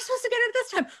 I thought we were supposed to get it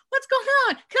this time. What's going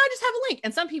on? Can I just have a link?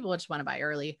 And some people just want to buy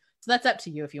early. So that's up to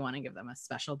you if you want to give them a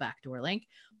special backdoor link,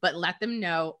 but let them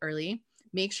know early.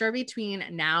 Make sure between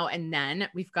now and then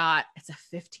it's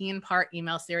a 15-part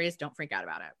email series. Don't freak out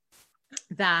about it.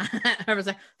 That I was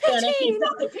like, 15.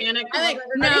 Panic.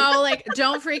 No, like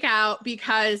don't freak out,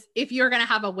 because if you're going to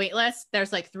have a wait list,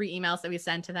 there's like 3 emails that we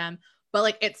send to them, but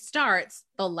like it starts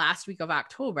the last week of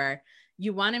October.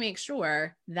 You want to make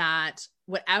sure that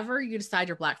whatever you decide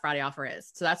your Black Friday offer is.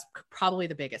 So that's probably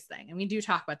the biggest thing. And we do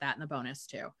talk about that in the bonus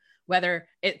too. Whether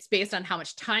it's based on how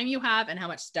much time you have and how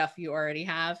much stuff you already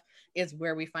have is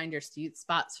where we find your sweet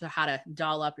spots for how to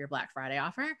doll up your Black Friday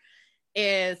offer,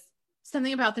 is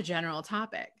something about the general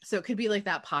topic. So it could be like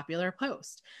that popular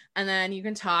post. And then you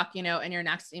can talk, in your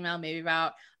next email, maybe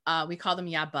about, we call them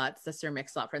yeah buts, the Sir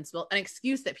Mix-a-Lot principle, an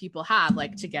excuse that people have,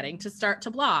 like to getting to start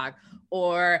to blog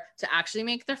or to actually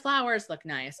make their flowers look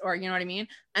nice, or you know what I mean?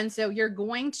 And so you're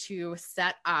going to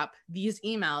set up these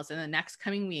emails in the next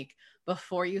coming week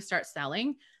before you start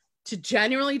selling to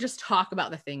genuinely just talk about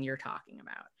the thing you're talking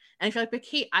about. And if you're like, but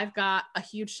Kate, I've got a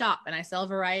huge shop and I sell a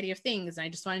variety of things and I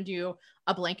just want to do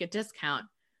a blanket discount,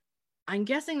 I'm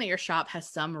guessing that your shop has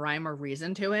some rhyme or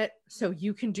reason to it. So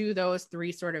you can do those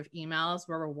 3 sort of emails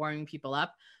where we're warming people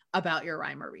up about your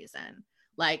rhyme or reason.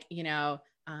 Like, the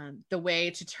way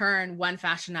to turn 1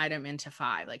 fashion item into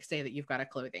 5, like say that you've got a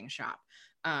clothing shop.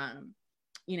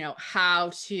 How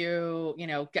to,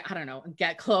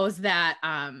 get clothes that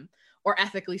or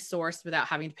ethically sourced without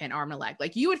having to pay an arm and a leg.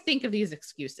 Like you would think of these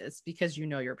excuses because you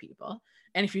know your people.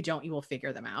 And if you don't, you will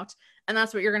figure them out. And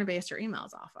that's what you're going to base your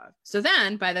emails off of. So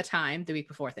then by the time the week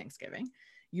before Thanksgiving,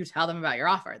 you tell them about your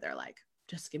offer, they're like,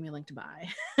 just give me a link to buy.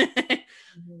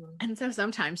 And so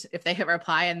sometimes if they hit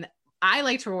reply, and I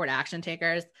like to reward action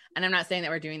takers, and I'm not saying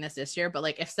that we're doing this year, but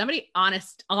like if somebody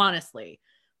honestly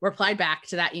replied back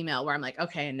to that email where I'm like,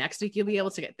 okay, next week you'll be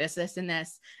able to get this, this, and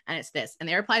this, and it's this. And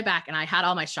they replied back and I had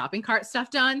all my shopping cart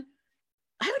stuff done,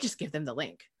 I would just give them the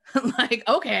link. Like,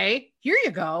 okay, here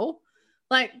you go.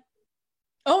 Like,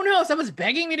 oh no, someone's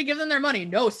begging me to give them their money.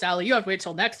 No, Sally, you have to wait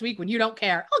till next week when you don't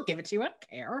care. I'll give it to you. I don't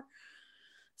care.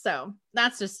 So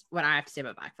that's just what I have to say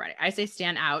about Black Friday. I say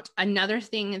stand out. Another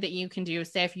thing that you can do,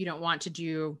 say if you don't want to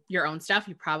do your own stuff,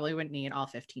 you probably wouldn't need all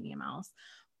 15 emails.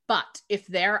 But if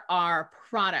there are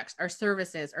products or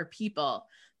services or people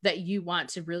that you want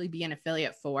to really be an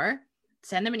affiliate for,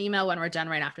 send them an email when we're done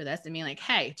right after this and be like,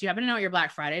 hey, do you happen to know what your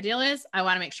Black Friday deal is? I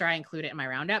want to make sure I include it in my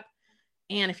roundup.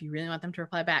 And if you really want them to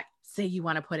reply back, say you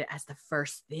want to put it as the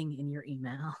first thing in your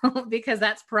email because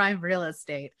that's prime real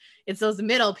estate. It's those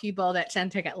middle people that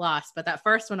tend to get lost, but that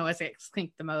first one always gets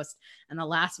clicked the most and the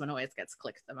last one always gets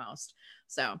clicked the most.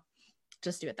 So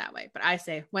just do it that way. But I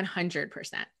say 100%.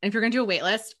 And if you're going to do a wait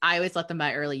list, I always let them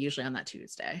buy early, usually on that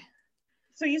Tuesday.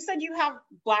 So you said you have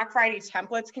Black Friday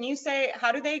templates. Can you say,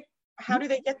 how do they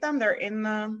get them? They're in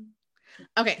the...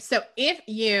 Okay. So if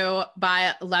you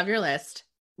buy Love Your List,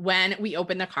 when we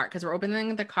open the cart, because we're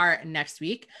opening the cart next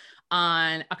week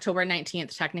on October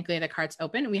 19th, technically the cart's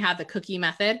open. We have the cookie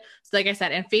method. So like I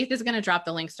said, and Faith is going to drop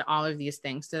the links to all of these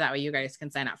things so that way you guys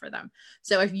can sign up for them.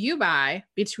 So if you buy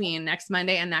between next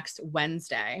Monday and next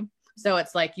Wednesday, so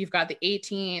it's like you've got the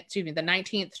 19th,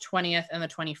 20th, and the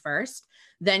 21st,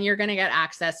 then you're going to get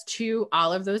access to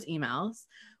all of those emails.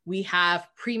 We have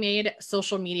pre-made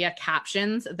social media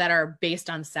captions that are based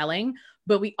on selling,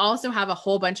 but we also have a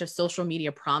whole bunch of social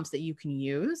media prompts that you can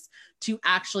use to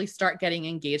actually start getting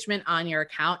engagement on your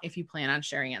account if you plan on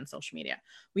sharing it on social media.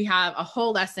 We have a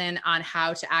whole lesson on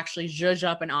how to actually zhuzh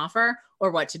up an offer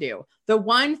or what to do. The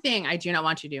one thing I do not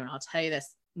want you to do, and I'll tell you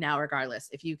this now regardless,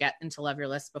 if you get into Love Your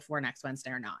List before next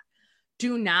Wednesday or not,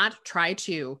 do not try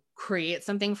to create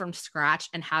something from scratch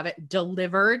and have it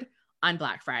delivered on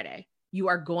Black Friday. You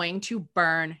are going to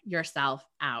burn yourself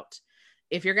out.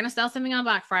 If you're going to sell something on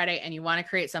Black Friday and you want to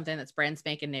create something that's brand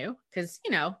spanking new, because,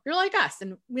 you're like us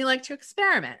and we like to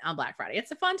experiment on Black Friday.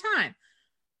 It's a fun time.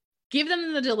 Give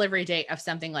them the delivery date of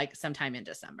something like sometime in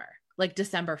December, like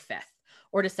December 5th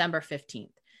or December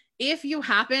 15th. If you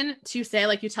happen to say,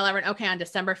 like you tell everyone, okay, on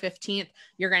December 15th,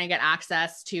 you're going to get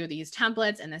access to these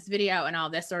templates and this video and all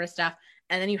this sort of stuff.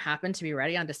 And then you happen to be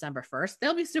ready on December 1st,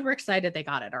 they'll be super excited they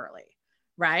got it early,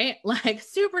 right? Like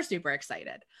super, super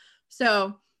excited.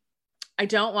 So I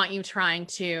don't want you trying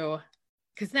to,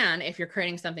 because then if you're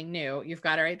creating something new, you've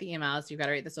got to write the emails, you've got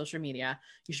to write the social media.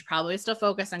 You should probably still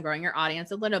focus on growing your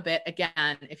audience a little bit.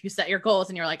 Again, if you set your goals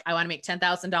and you're like, I want to make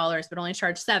 $10,000, but only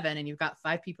charge $7,000 and you've got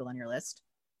 5 people on your list,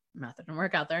 math didn't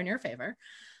work out there in your favor.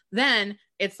 Then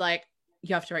it's like,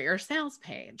 you have to write your sales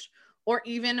page, Or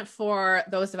even for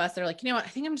those of us that are like, you know what, I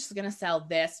think I'm just going to sell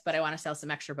this, but I want to sell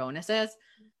some extra bonuses.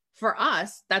 For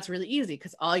us, that's really easy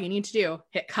because all you need to do,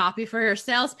 hit copy for your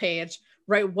sales page,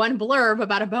 write one blurb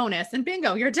about a bonus, and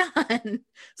bingo, you're done.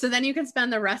 So then you can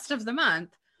spend the rest of the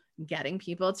month getting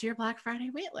people to your Black Friday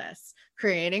waitlist,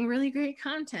 creating really great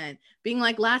content, being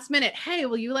like last minute, hey,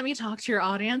 will you let me talk to your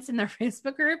audience in their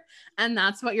Facebook group? And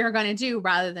that's what you're going to do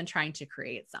rather than trying to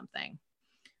create something.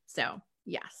 So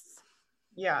yes.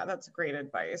 Yeah, that's great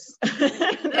advice.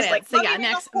 It's like, so yeah,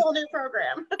 next whole new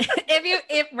program.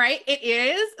 Right, it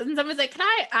is. And someone's like, can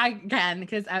I again,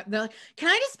 because they're like, can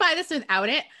I just buy this without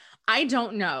it? I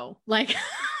don't know. Like,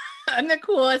 I'm the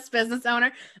coolest business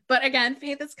owner. But again,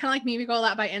 Faith, it's kind of like me. We go a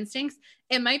lot by instincts.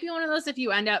 It might be one of those, if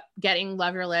you end up getting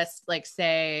Love Your List, like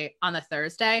say on the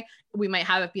Thursday, we might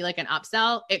have it be like an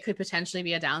upsell. It could potentially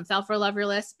be a downsell for Love Your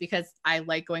List because I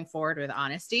like going forward with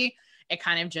honesty. It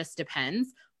kind of just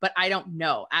depends. But I don't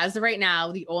know. As of right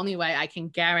now, the only way I can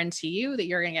guarantee you that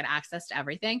you're going to get access to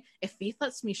everything, if Faith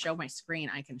lets me show my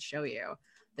screen, I can show you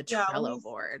the Trello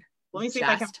board. Let me see if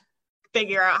I can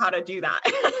figure out how to do that.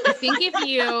 I think if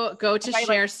you go to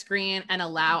share screen and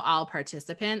allow all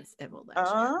participants, it will let you.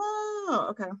 Oh,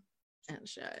 okay. It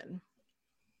should.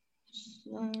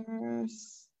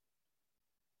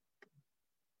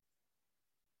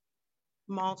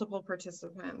 Multiple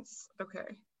participants.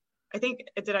 Okay. I think,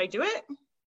 did I do it?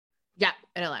 Yeah,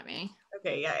 it'll let me.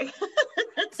 Okay, yay.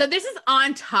 So this is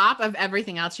on top of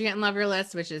everything else you get in Love Your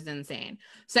List, which is insane.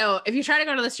 So if you try to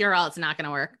go to this URL, it's not going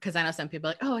to work because I know some people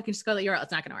are like, oh, I can just go to the URL.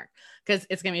 It's not going to work because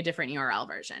it's going to be a different URL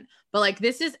version. But like,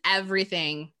 this is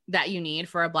everything that you need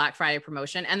for a Black Friday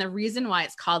promotion. And the reason why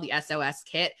it's called the SOS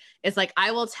kit is like,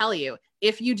 I will tell you,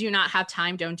 if you do not have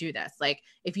time, don't do this. Like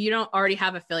if you don't already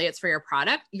have affiliates for your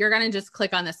product, you're going to just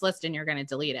click on this list and you're going to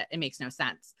delete it. It makes no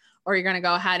sense. Or you're going to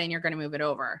go ahead and you're going to move it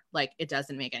over. Like it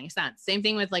doesn't make any sense. Same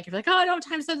thing with like, if you're like, oh, I don't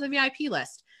have time to send the VIP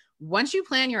list. Once you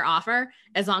plan your offer,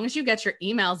 as long as you get your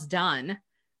emails done,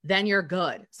 then you're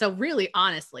good. So really,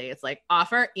 honestly, it's like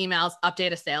offer, emails,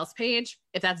 update a sales page,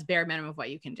 if that's bare minimum of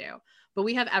what you can do. But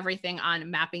we have everything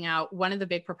on mapping out. One of the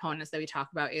big proponents that we talk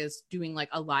about is doing like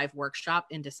a live workshop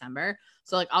in December.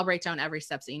 So like I'll break down every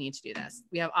step that you need to do this.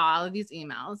 We have all of these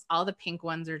emails. All the pink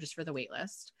ones are just for the wait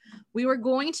list. We were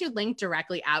going to link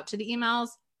directly out to the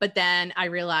emails, but then I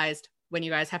realized when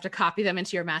you guys have to copy them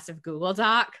into your massive Google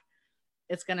Doc,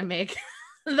 it's going to make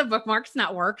the bookmarks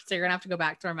not work. So you're going to have to go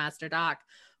back to our master doc.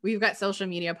 We've got social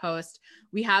media posts.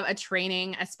 We have a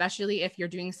training, especially if you're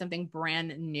doing something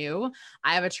brand new.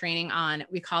 I have a training on,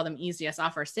 we call them easiest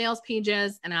offer sales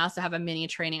pages. And I also have a mini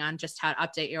training on just how to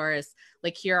update yours.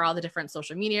 Like here are all the different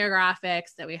social media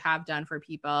graphics that we have done for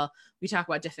people. We talk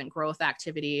about different growth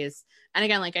activities. And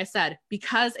again, like I said,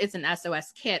 because it's an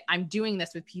SOS kit, I'm doing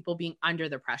this with people being under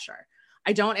the pressure.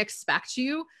 I don't expect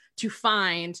you to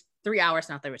find 3 hours,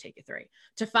 not that it would take you 3,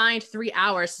 to find 3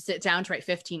 hours to sit down to write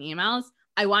 15 emails.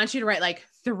 I want you to write like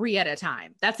 3 at a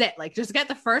time. That's it. Like just get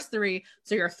the first 3.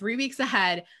 So you're 3 weeks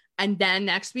ahead. And then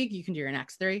next week you can do your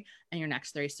next 3 and your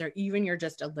next 3. So even you're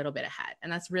just a little bit ahead.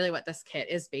 And that's really what this kit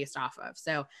is based off of.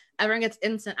 So everyone gets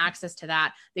instant access to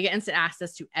that. They get instant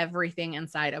access to everything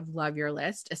inside of Love Your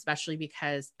List, especially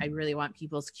because I really want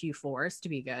people's Q4s to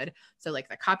be good. So like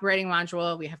the copywriting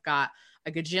module, we have got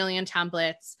a gajillion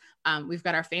templates. We've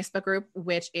got our Facebook group,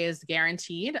 which is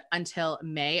guaranteed until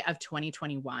May of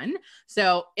 2021.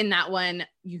 So in that one,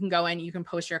 you can go in, you can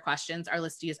post your questions. Our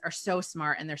listees are so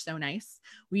smart and they're so nice.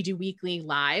 We do weekly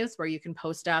lives where you can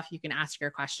post stuff, you can ask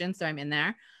your questions. So I'm in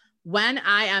there. When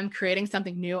I am creating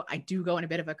something new, I do go in a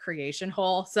bit of a creation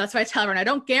hole. So that's why I tell everyone, I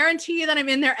don't guarantee that I'm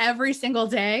in there every single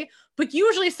day, but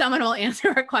usually someone will answer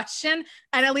a question.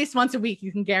 And at least once a week,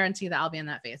 you can guarantee that I'll be in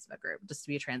that Facebook group, just to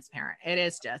be transparent. It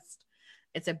is just,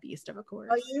 it's a beast of a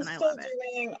course. Are you still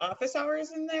doing office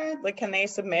hours in there? Like, can they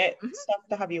submit stuff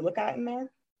to have you look at in there?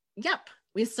 Yep.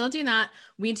 We still do that.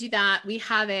 We do that. We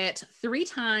have it 3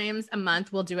 times a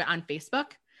month. We'll do it on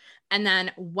Facebook. And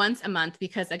then once a month,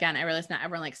 because again, I realize not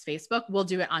everyone likes Facebook, we'll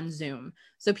do it on Zoom.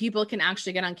 So people can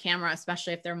actually get on camera,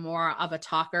 especially if they're more of a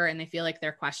talker and they feel like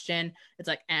their question, it's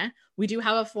like, we do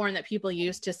have a form that people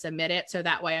use to submit it. So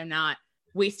that way I'm not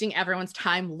wasting everyone's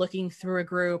time looking through a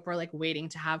group or like waiting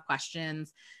to have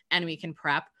questions, and we can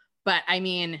prep. But I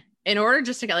mean, in order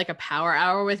just to get like a power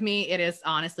hour with me, it is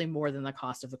honestly more than the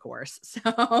cost of the course.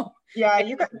 So yeah,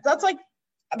 that's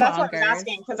what I'm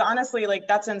asking, because honestly, like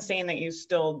that's insane that you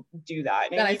still do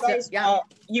that. And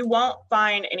you won't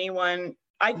find anyone.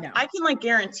 I can like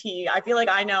guarantee, I feel like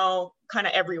I know kind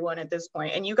of everyone at this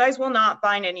point, and you guys will not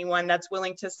find anyone that's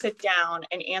willing to sit down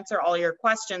and answer all your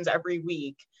questions every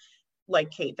week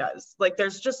like Kate does. Like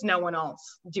there's just no one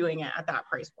else doing it at that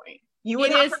price point. You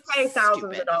would It have is to pay thousands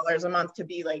stupid. of dollars a month to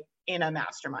be like in a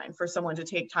mastermind for someone to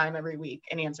take time every week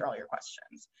and answer all your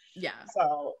questions. Yeah.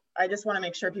 So I just want to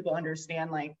make sure people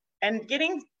understand, like, and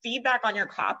getting feedback on your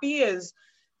copy is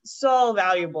so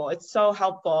valuable. It's so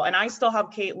helpful. And I still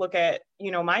have Kate look at,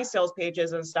 you know, my sales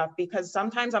pages and stuff, because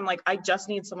sometimes I'm like, I just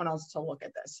need someone else to look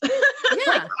at this.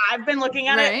 Yeah. Like, I've been looking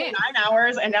at it for 9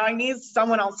 hours and now I need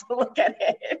someone else to look at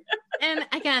it. And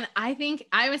again, I think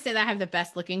I would say that I have the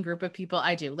best looking group of people.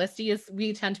 I do.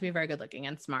 We tend to be very good looking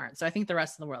and smart. So I think the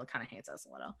rest of the world kind of hates us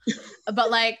a little,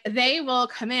 but like they will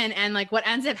come in, and like what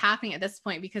ends up happening at this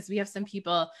point, because we have some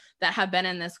people that have been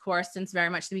in this course since very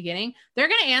much the beginning, they're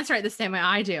going to answer it the same way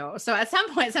I do. So at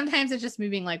some point, sometimes it's just me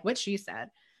being like, what she said.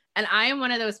 And I am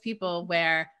one of those people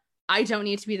where I don't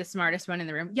need to be the smartest one in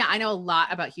the room. Yeah, I know a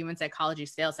lot about human psychology,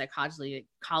 sales psychology,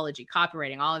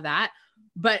 copywriting, all of that.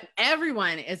 But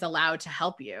everyone is allowed to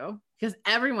help you, because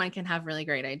everyone can have really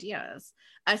great ideas,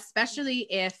 especially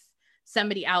if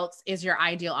somebody else is your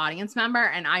ideal audience member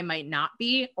and I might not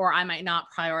be, or I might not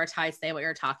prioritize, say, what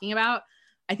you're talking about.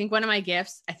 I think one of my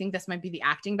gifts, I think this might be the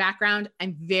acting background.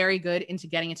 I'm very good into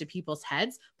getting into people's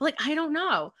heads, but like, I don't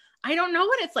know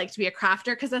what it's like to be a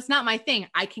crafter, because that's not my thing.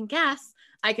 I can guess,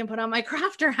 I can put on my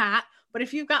crafter hat, but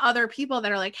if you've got other people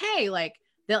that are like, hey, like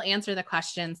they'll answer the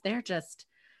questions.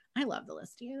 I love the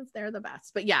listies. They're the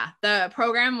best. But yeah, the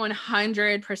program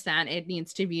 100%, it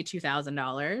needs to be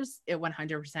 $2,000. It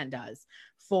 100% does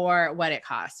for what it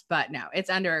costs. But no, it's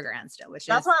under $1,000 still, which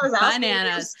That's is why I was asking.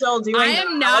 bananas. Still doing I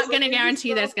am not going to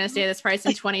guarantee that it's going to stay this price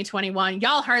in 2021.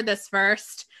 Y'all heard this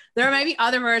first. There might be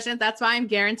other versions. That's why I'm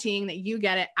guaranteeing that you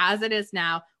get it as it is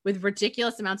now, with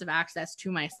ridiculous amounts of access to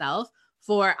myself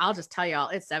for, I'll just tell y'all,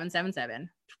 it's $777.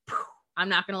 I'm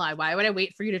not going to lie. Why would I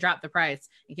wait for you to drop the price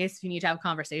in case you need to have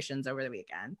conversations over the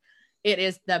weekend? It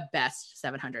is the best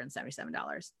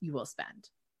 $777 you will spend,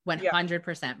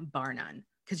 100% bar none,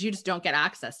 because you just don't get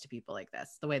access to people like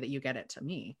this the way that you get it to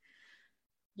me.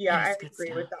 Yeah, I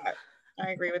agree with that.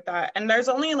 I agree with that. And there's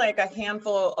only like a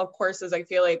handful of courses, I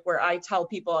feel like, where I tell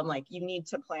people, I'm like, you need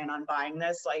to plan on buying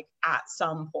this like at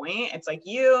some point. It's like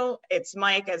it's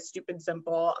Mike at Stupid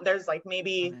Simple. There's like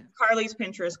maybe Carly's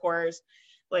Pinterest course.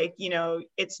 Like, you know,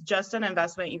 it's just an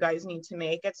investment you guys need to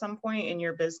make at some point in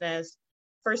your business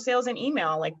for sales and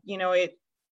email. Like, you know,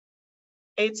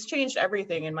 it's changed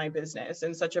everything in my business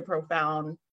in such a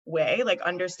profound way, like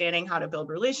understanding how to build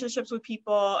relationships with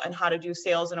people and how to do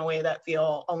sales in a way that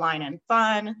feel aligned and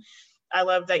fun. I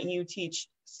love that you teach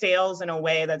sales in a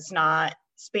way that's not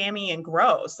spammy and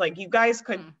gross. Like, you guys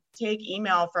could take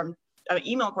email from an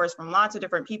email course from lots of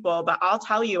different people, but I'll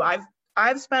tell you,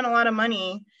 I've spent a lot of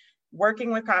money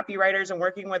working with copywriters and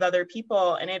working with other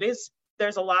people. And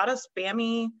there's a lot of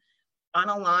spammy,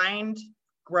 unaligned,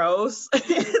 gross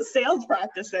sales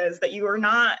practices that you are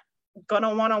not going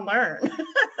to want to learn.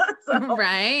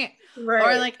 Right.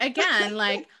 Or like, again,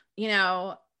 like, you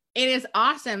know, it is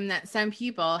awesome that some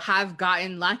people have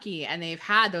gotten lucky and they've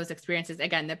had those experiences.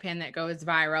 Again, the pin that goes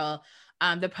viral,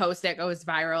 the post that goes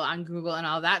viral on Google and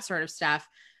all that sort of stuff.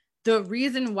 The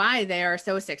reason why they are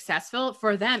so successful,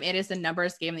 for them, it is the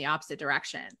numbers game in the opposite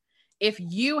direction. If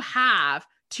you have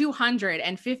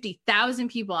 250,000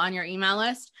 people on your email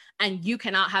list and you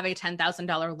cannot have a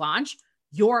 $10,000 launch,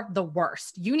 you're the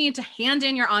worst. You need to hand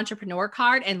in your entrepreneur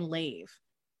card and leave.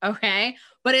 Okay.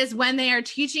 But it's when they are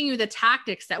teaching you the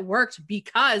tactics that worked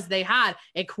because they had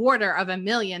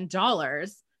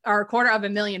 $250,000 or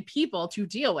 250,000 people to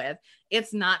deal with,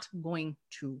 it's not going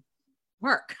to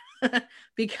work.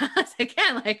 Because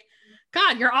again, like,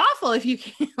 God, you're awful if you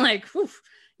can't, like, oof,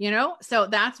 you know? So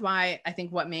that's why I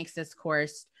think what makes this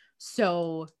course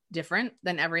so different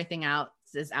than everything else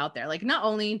is out there. Like, not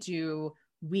only do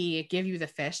we give you the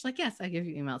fish, like, yes, I give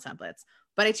you email templates,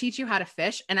 but I teach you how to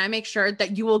fish, and I make sure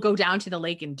that you will go down to the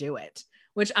lake and do it,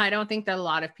 which I don't think that a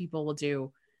lot of people will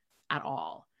do at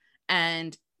all.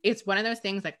 And it's one of those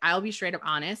things, like, I'll be straight up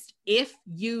honest. If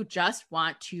you just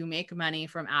want to make money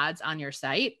from ads on your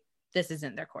site, this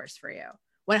isn't their course for you.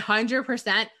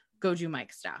 100% go do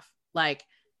Mike stuff. Like,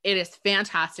 it is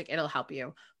fantastic. It'll help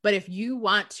you. But if you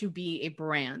want to be a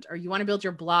brand, or you want to build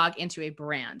your blog into a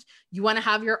brand, you want to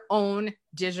have your own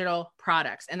digital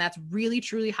products, and that's really,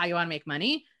 truly how you want to make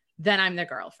money, then I'm the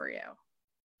girl for you.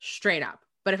 Straight up.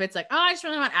 But if it's like, oh, I just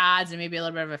really want ads and maybe a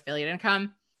little bit of affiliate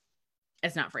income,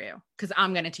 it's not for you, because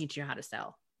I'm going to teach you how to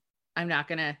sell. I'm not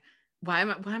going to, why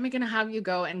am I going to have you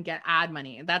go and get ad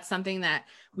money? That's something that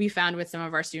we found with some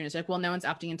of our students. Like, well, no one's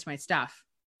opting into my stuff.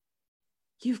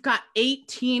 You've got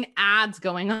 18 ads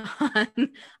going on.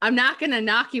 I'm not going to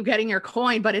knock you getting your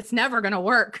coin, but it's never going to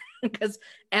work because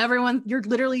you're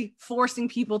literally forcing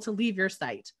people to leave your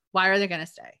site. Why are they going to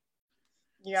stay?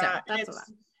 Yeah. So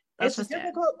that's it's just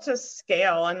difficult to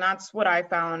scale. And that's what I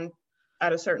found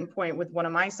at a certain point with one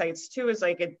of my sites too, is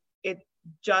like it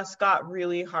just got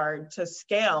really hard to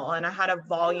scale. And I had a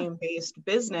volume-based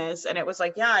business, and it was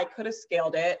like, yeah, I could have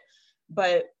scaled it,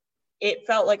 but it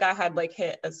felt like I had like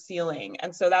hit a ceiling.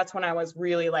 And so that's when I was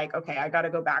really like, okay, I got to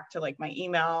go back to like my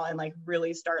email and like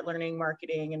really start learning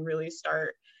marketing and really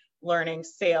start learning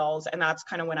sales. And that's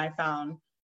kind of when I found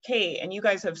Kate. And you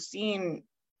guys have seen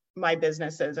my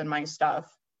businesses and my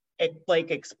stuff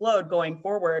like explode going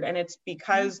forward. And it's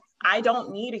because I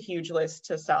don't need a huge list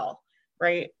to sell,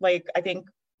 right? Like I think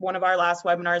one of our last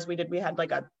webinars we had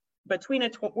like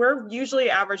we're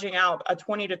usually averaging out a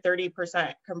 20 to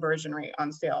 30% conversion rate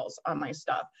on sales on my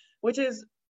stuff, which is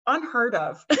unheard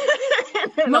of.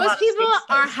 Most people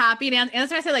are happy to, and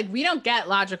that's why I say like we don't get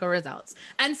logical results,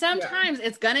 and sometimes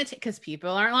it's gonna take, because people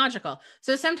aren't logical,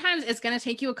 so sometimes it's gonna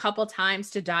take you a couple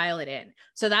times to dial it in.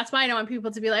 So that's why I don't want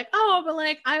people to be like, oh, but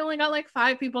like I only got like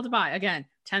 5 people to buy. Again,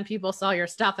 10 people saw your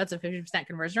stuff, that's a 50%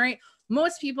 conversion rate.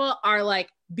 Most people are like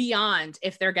beyond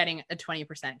if they're getting a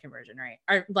 20% conversion rate,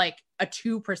 or like a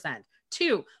 2%.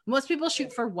 Most people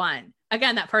shoot for 1.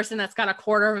 Again, that person that's got a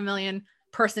 250,000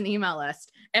 person email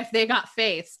list, if they got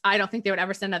Faith's, I don't think they would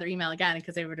ever send another email again,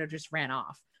 because they would have just ran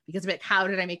off because of it. How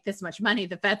did I make this much money?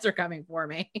 The feds are coming for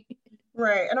me.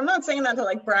 Right. And I'm not saying that to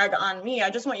like brag on me. I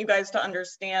just want you guys to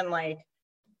understand, like,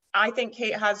 I think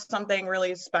Kate has something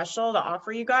really special to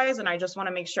offer you guys. And I just want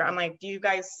to make sure, I'm like, do you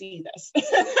guys see this?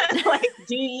 Like,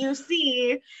 do you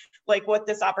see like what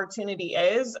this opportunity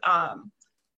is?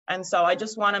 And so I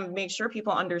just want to make sure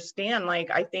people understand,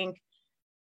 like, I think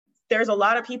there's a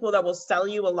lot of people that will sell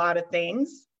you a lot of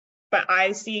things, but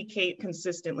I see Kate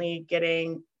consistently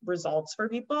getting results for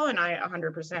people, and I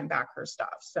 100% back her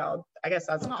stuff. So I guess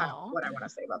that's kind of what I want to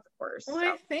say about the course.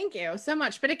 Well, thank you so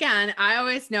much. But again, I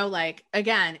always know, like,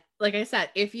 again, like I said,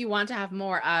 if you want to have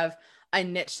more of a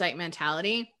niche site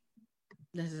mentality,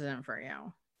 this isn't for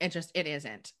you. It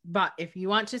isn't. But if you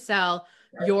want to sell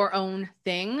your own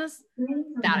things,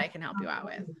 that I can help you out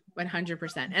with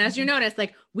 100%. And as you notice,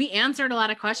 like we answered a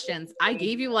lot of questions. I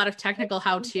gave you a lot of technical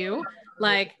how-to,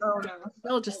 like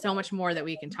still just so much more that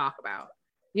we can talk about.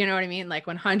 You know what I mean? Like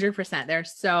 100%.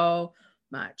 There's so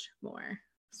much more,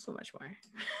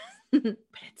 but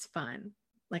it's fun.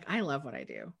 Like I love what I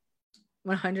do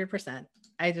 100%.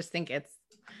 I just think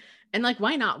and like,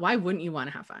 why not? Why wouldn't you want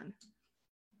to have fun?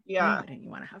 Yeah. Why wouldn't you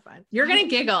want to have fun? You're going to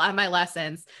giggle at my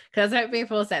lessons, because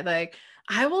people say like,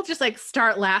 I will just like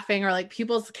start laughing, or like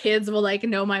people's kids will like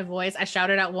know my voice. I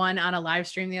shouted at one on a live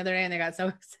stream the other day and they got so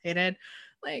excited.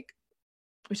 Like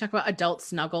we talk about adult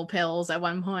snuggle pills at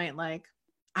one point. Like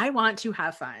I want to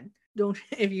have fun.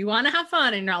 If you want to have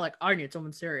fun and you're not like, I need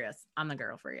someone serious, I'm the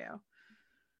girl for you.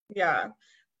 Yeah.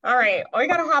 All right. We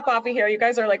got to hop off of here. You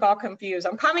guys are like all confused.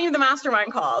 I'm coming to the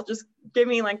mastermind call. Just give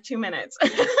me like 2 minutes.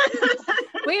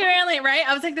 We really, right?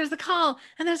 I was like, there's a call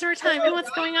and there's our time and what's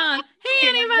going on. Hey,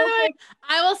 Annie, by the way,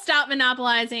 I will stop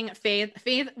monopolizing Faith.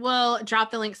 Faith will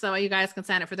drop the link so you guys can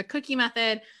sign up for the cookie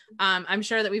method. I'm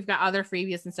sure that we've got other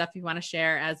freebies and stuff you want to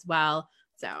share as well.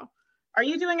 So are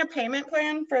you doing a payment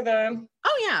plan for the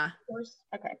course?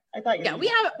 Okay. I thought you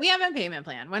we have a payment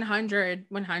plan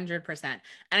 100%. And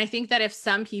I think that if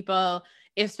some people,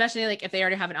 especially like if they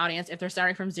already have an audience, if they're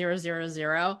starting from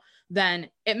 000, then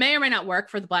it may or may not work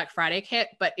for the Black Friday kit.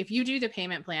 But if you do the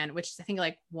payment plan, which is I think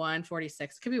like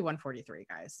 146, could be 143,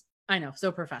 guys. I know, so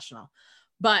professional.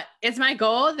 But it's my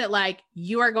goal that like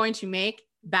you are going to make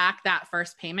back that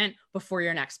first payment before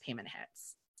your next payment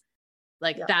hits.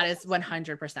 Like that is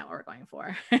 100% what we're going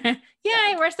for. Yay,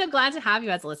 we're so glad to have you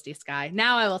as Listy Sky.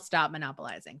 Now I will stop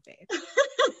monopolizing Faith.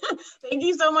 Thank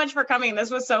you so much for coming.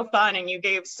 This was so fun and you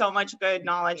gave so much good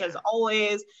knowledge as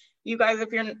always. You guys,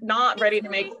 if you're not ready to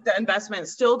make the investment,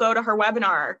 still go to her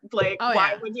webinar. Like,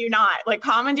 why would you not? Like,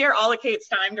 commandeer all of Kate's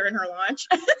time during her launch.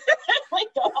 Like,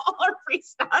 all her free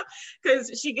stuff,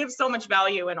 because she gives so much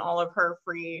value in all of her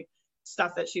free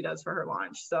stuff that she does for her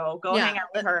launch. So go hang out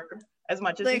with her as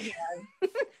much as you can.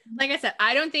 Like I said,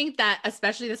 I don't think that,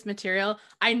 especially this material,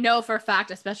 I know for a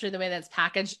fact, especially the way that it's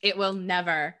packaged, it will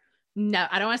never. No,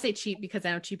 I don't want to say cheap because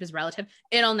I know cheap is relative.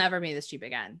 It'll never be this cheap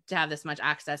again to have this much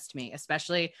access to me,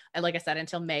 especially, like I said,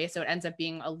 until May. So it ends up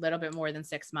being a little bit more than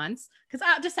 6 months, because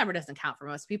December doesn't count for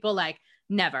most people. Like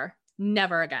never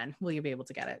again will you be able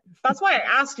to get it. That's why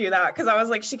I asked you that, because I was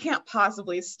like, she can't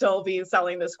possibly still be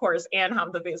selling this course and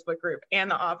have the Facebook group and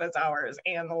the office hours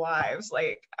and the lives.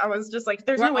 Like I was just like,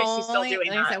 there's no way she's still doing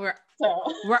that. I said,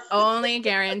 we're only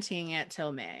guaranteeing it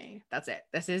till May. That's it.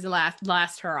 This is the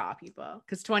last hurrah, people,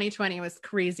 because 2020 was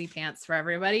crazy pants for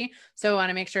everybody. So I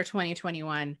want to make sure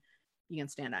 2021 you can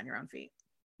stand on your own feet.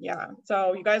 Yeah.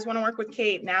 So you guys want to work with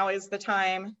Kate, now is the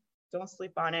time. Don't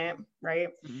sleep on it, right?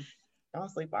 Mm-hmm. Don't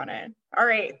sleep on it. All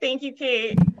right. Thank you,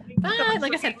 Kate. Bye.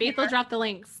 Like I said, Faith will drop the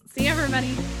links. See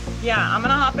everybody. Yeah, I'm going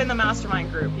to hop in the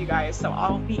mastermind group, you guys. So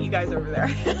I'll meet you guys over there.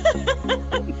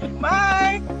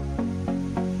 Bye.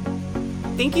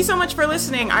 Thank you so much for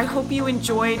listening. I hope you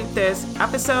enjoyed this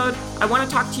episode. I want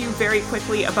to talk to you very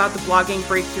quickly about the Blogging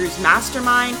Breakthroughs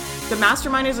Mastermind. The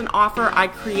Mastermind is an offer I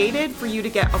created for you to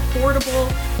get affordable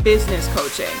business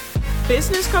coaching.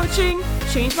 Business coaching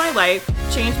changed my life,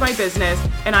 changed my business,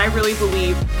 and I really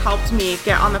believe helped me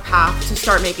get on the path to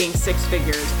start making 6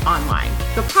 figures online.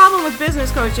 The problem with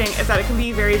business coaching is that it can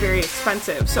be very, very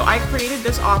expensive. So I created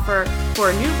this offer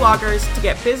for new bloggers to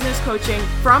get business coaching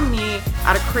from me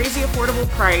at a crazy affordable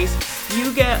price.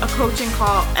 You get a coaching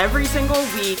call every single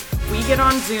week. We get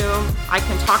on Zoom. I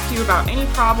can talk to you about any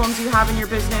problems you have in your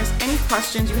business, any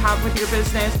questions you have with your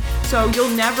business. So you'll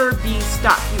never be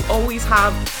stuck. You always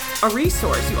have a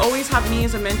resource. You always have me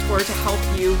as a mentor to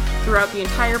help you throughout the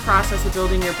entire process of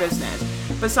building your business.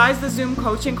 Besides the Zoom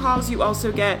coaching calls, you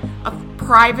also get a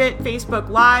private Facebook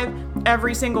Live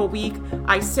every single week.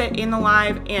 I sit in the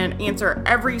live and answer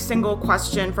every single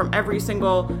question from every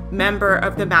single member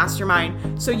of the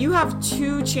mastermind. So you have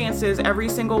 2 chances every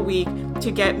single week to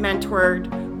get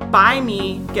mentored by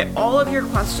me, get all of your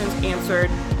questions answered.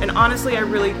 And honestly, I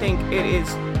really think it is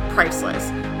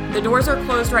priceless. The doors are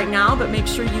closed right now, but make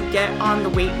sure you get on the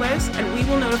wait list and we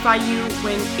will notify you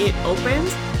when it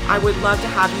opens. I would love to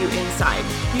have you inside.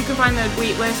 You can find the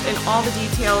wait list and all the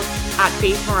details at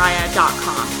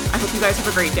faithmariah.com. I hope you guys have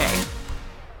a great day.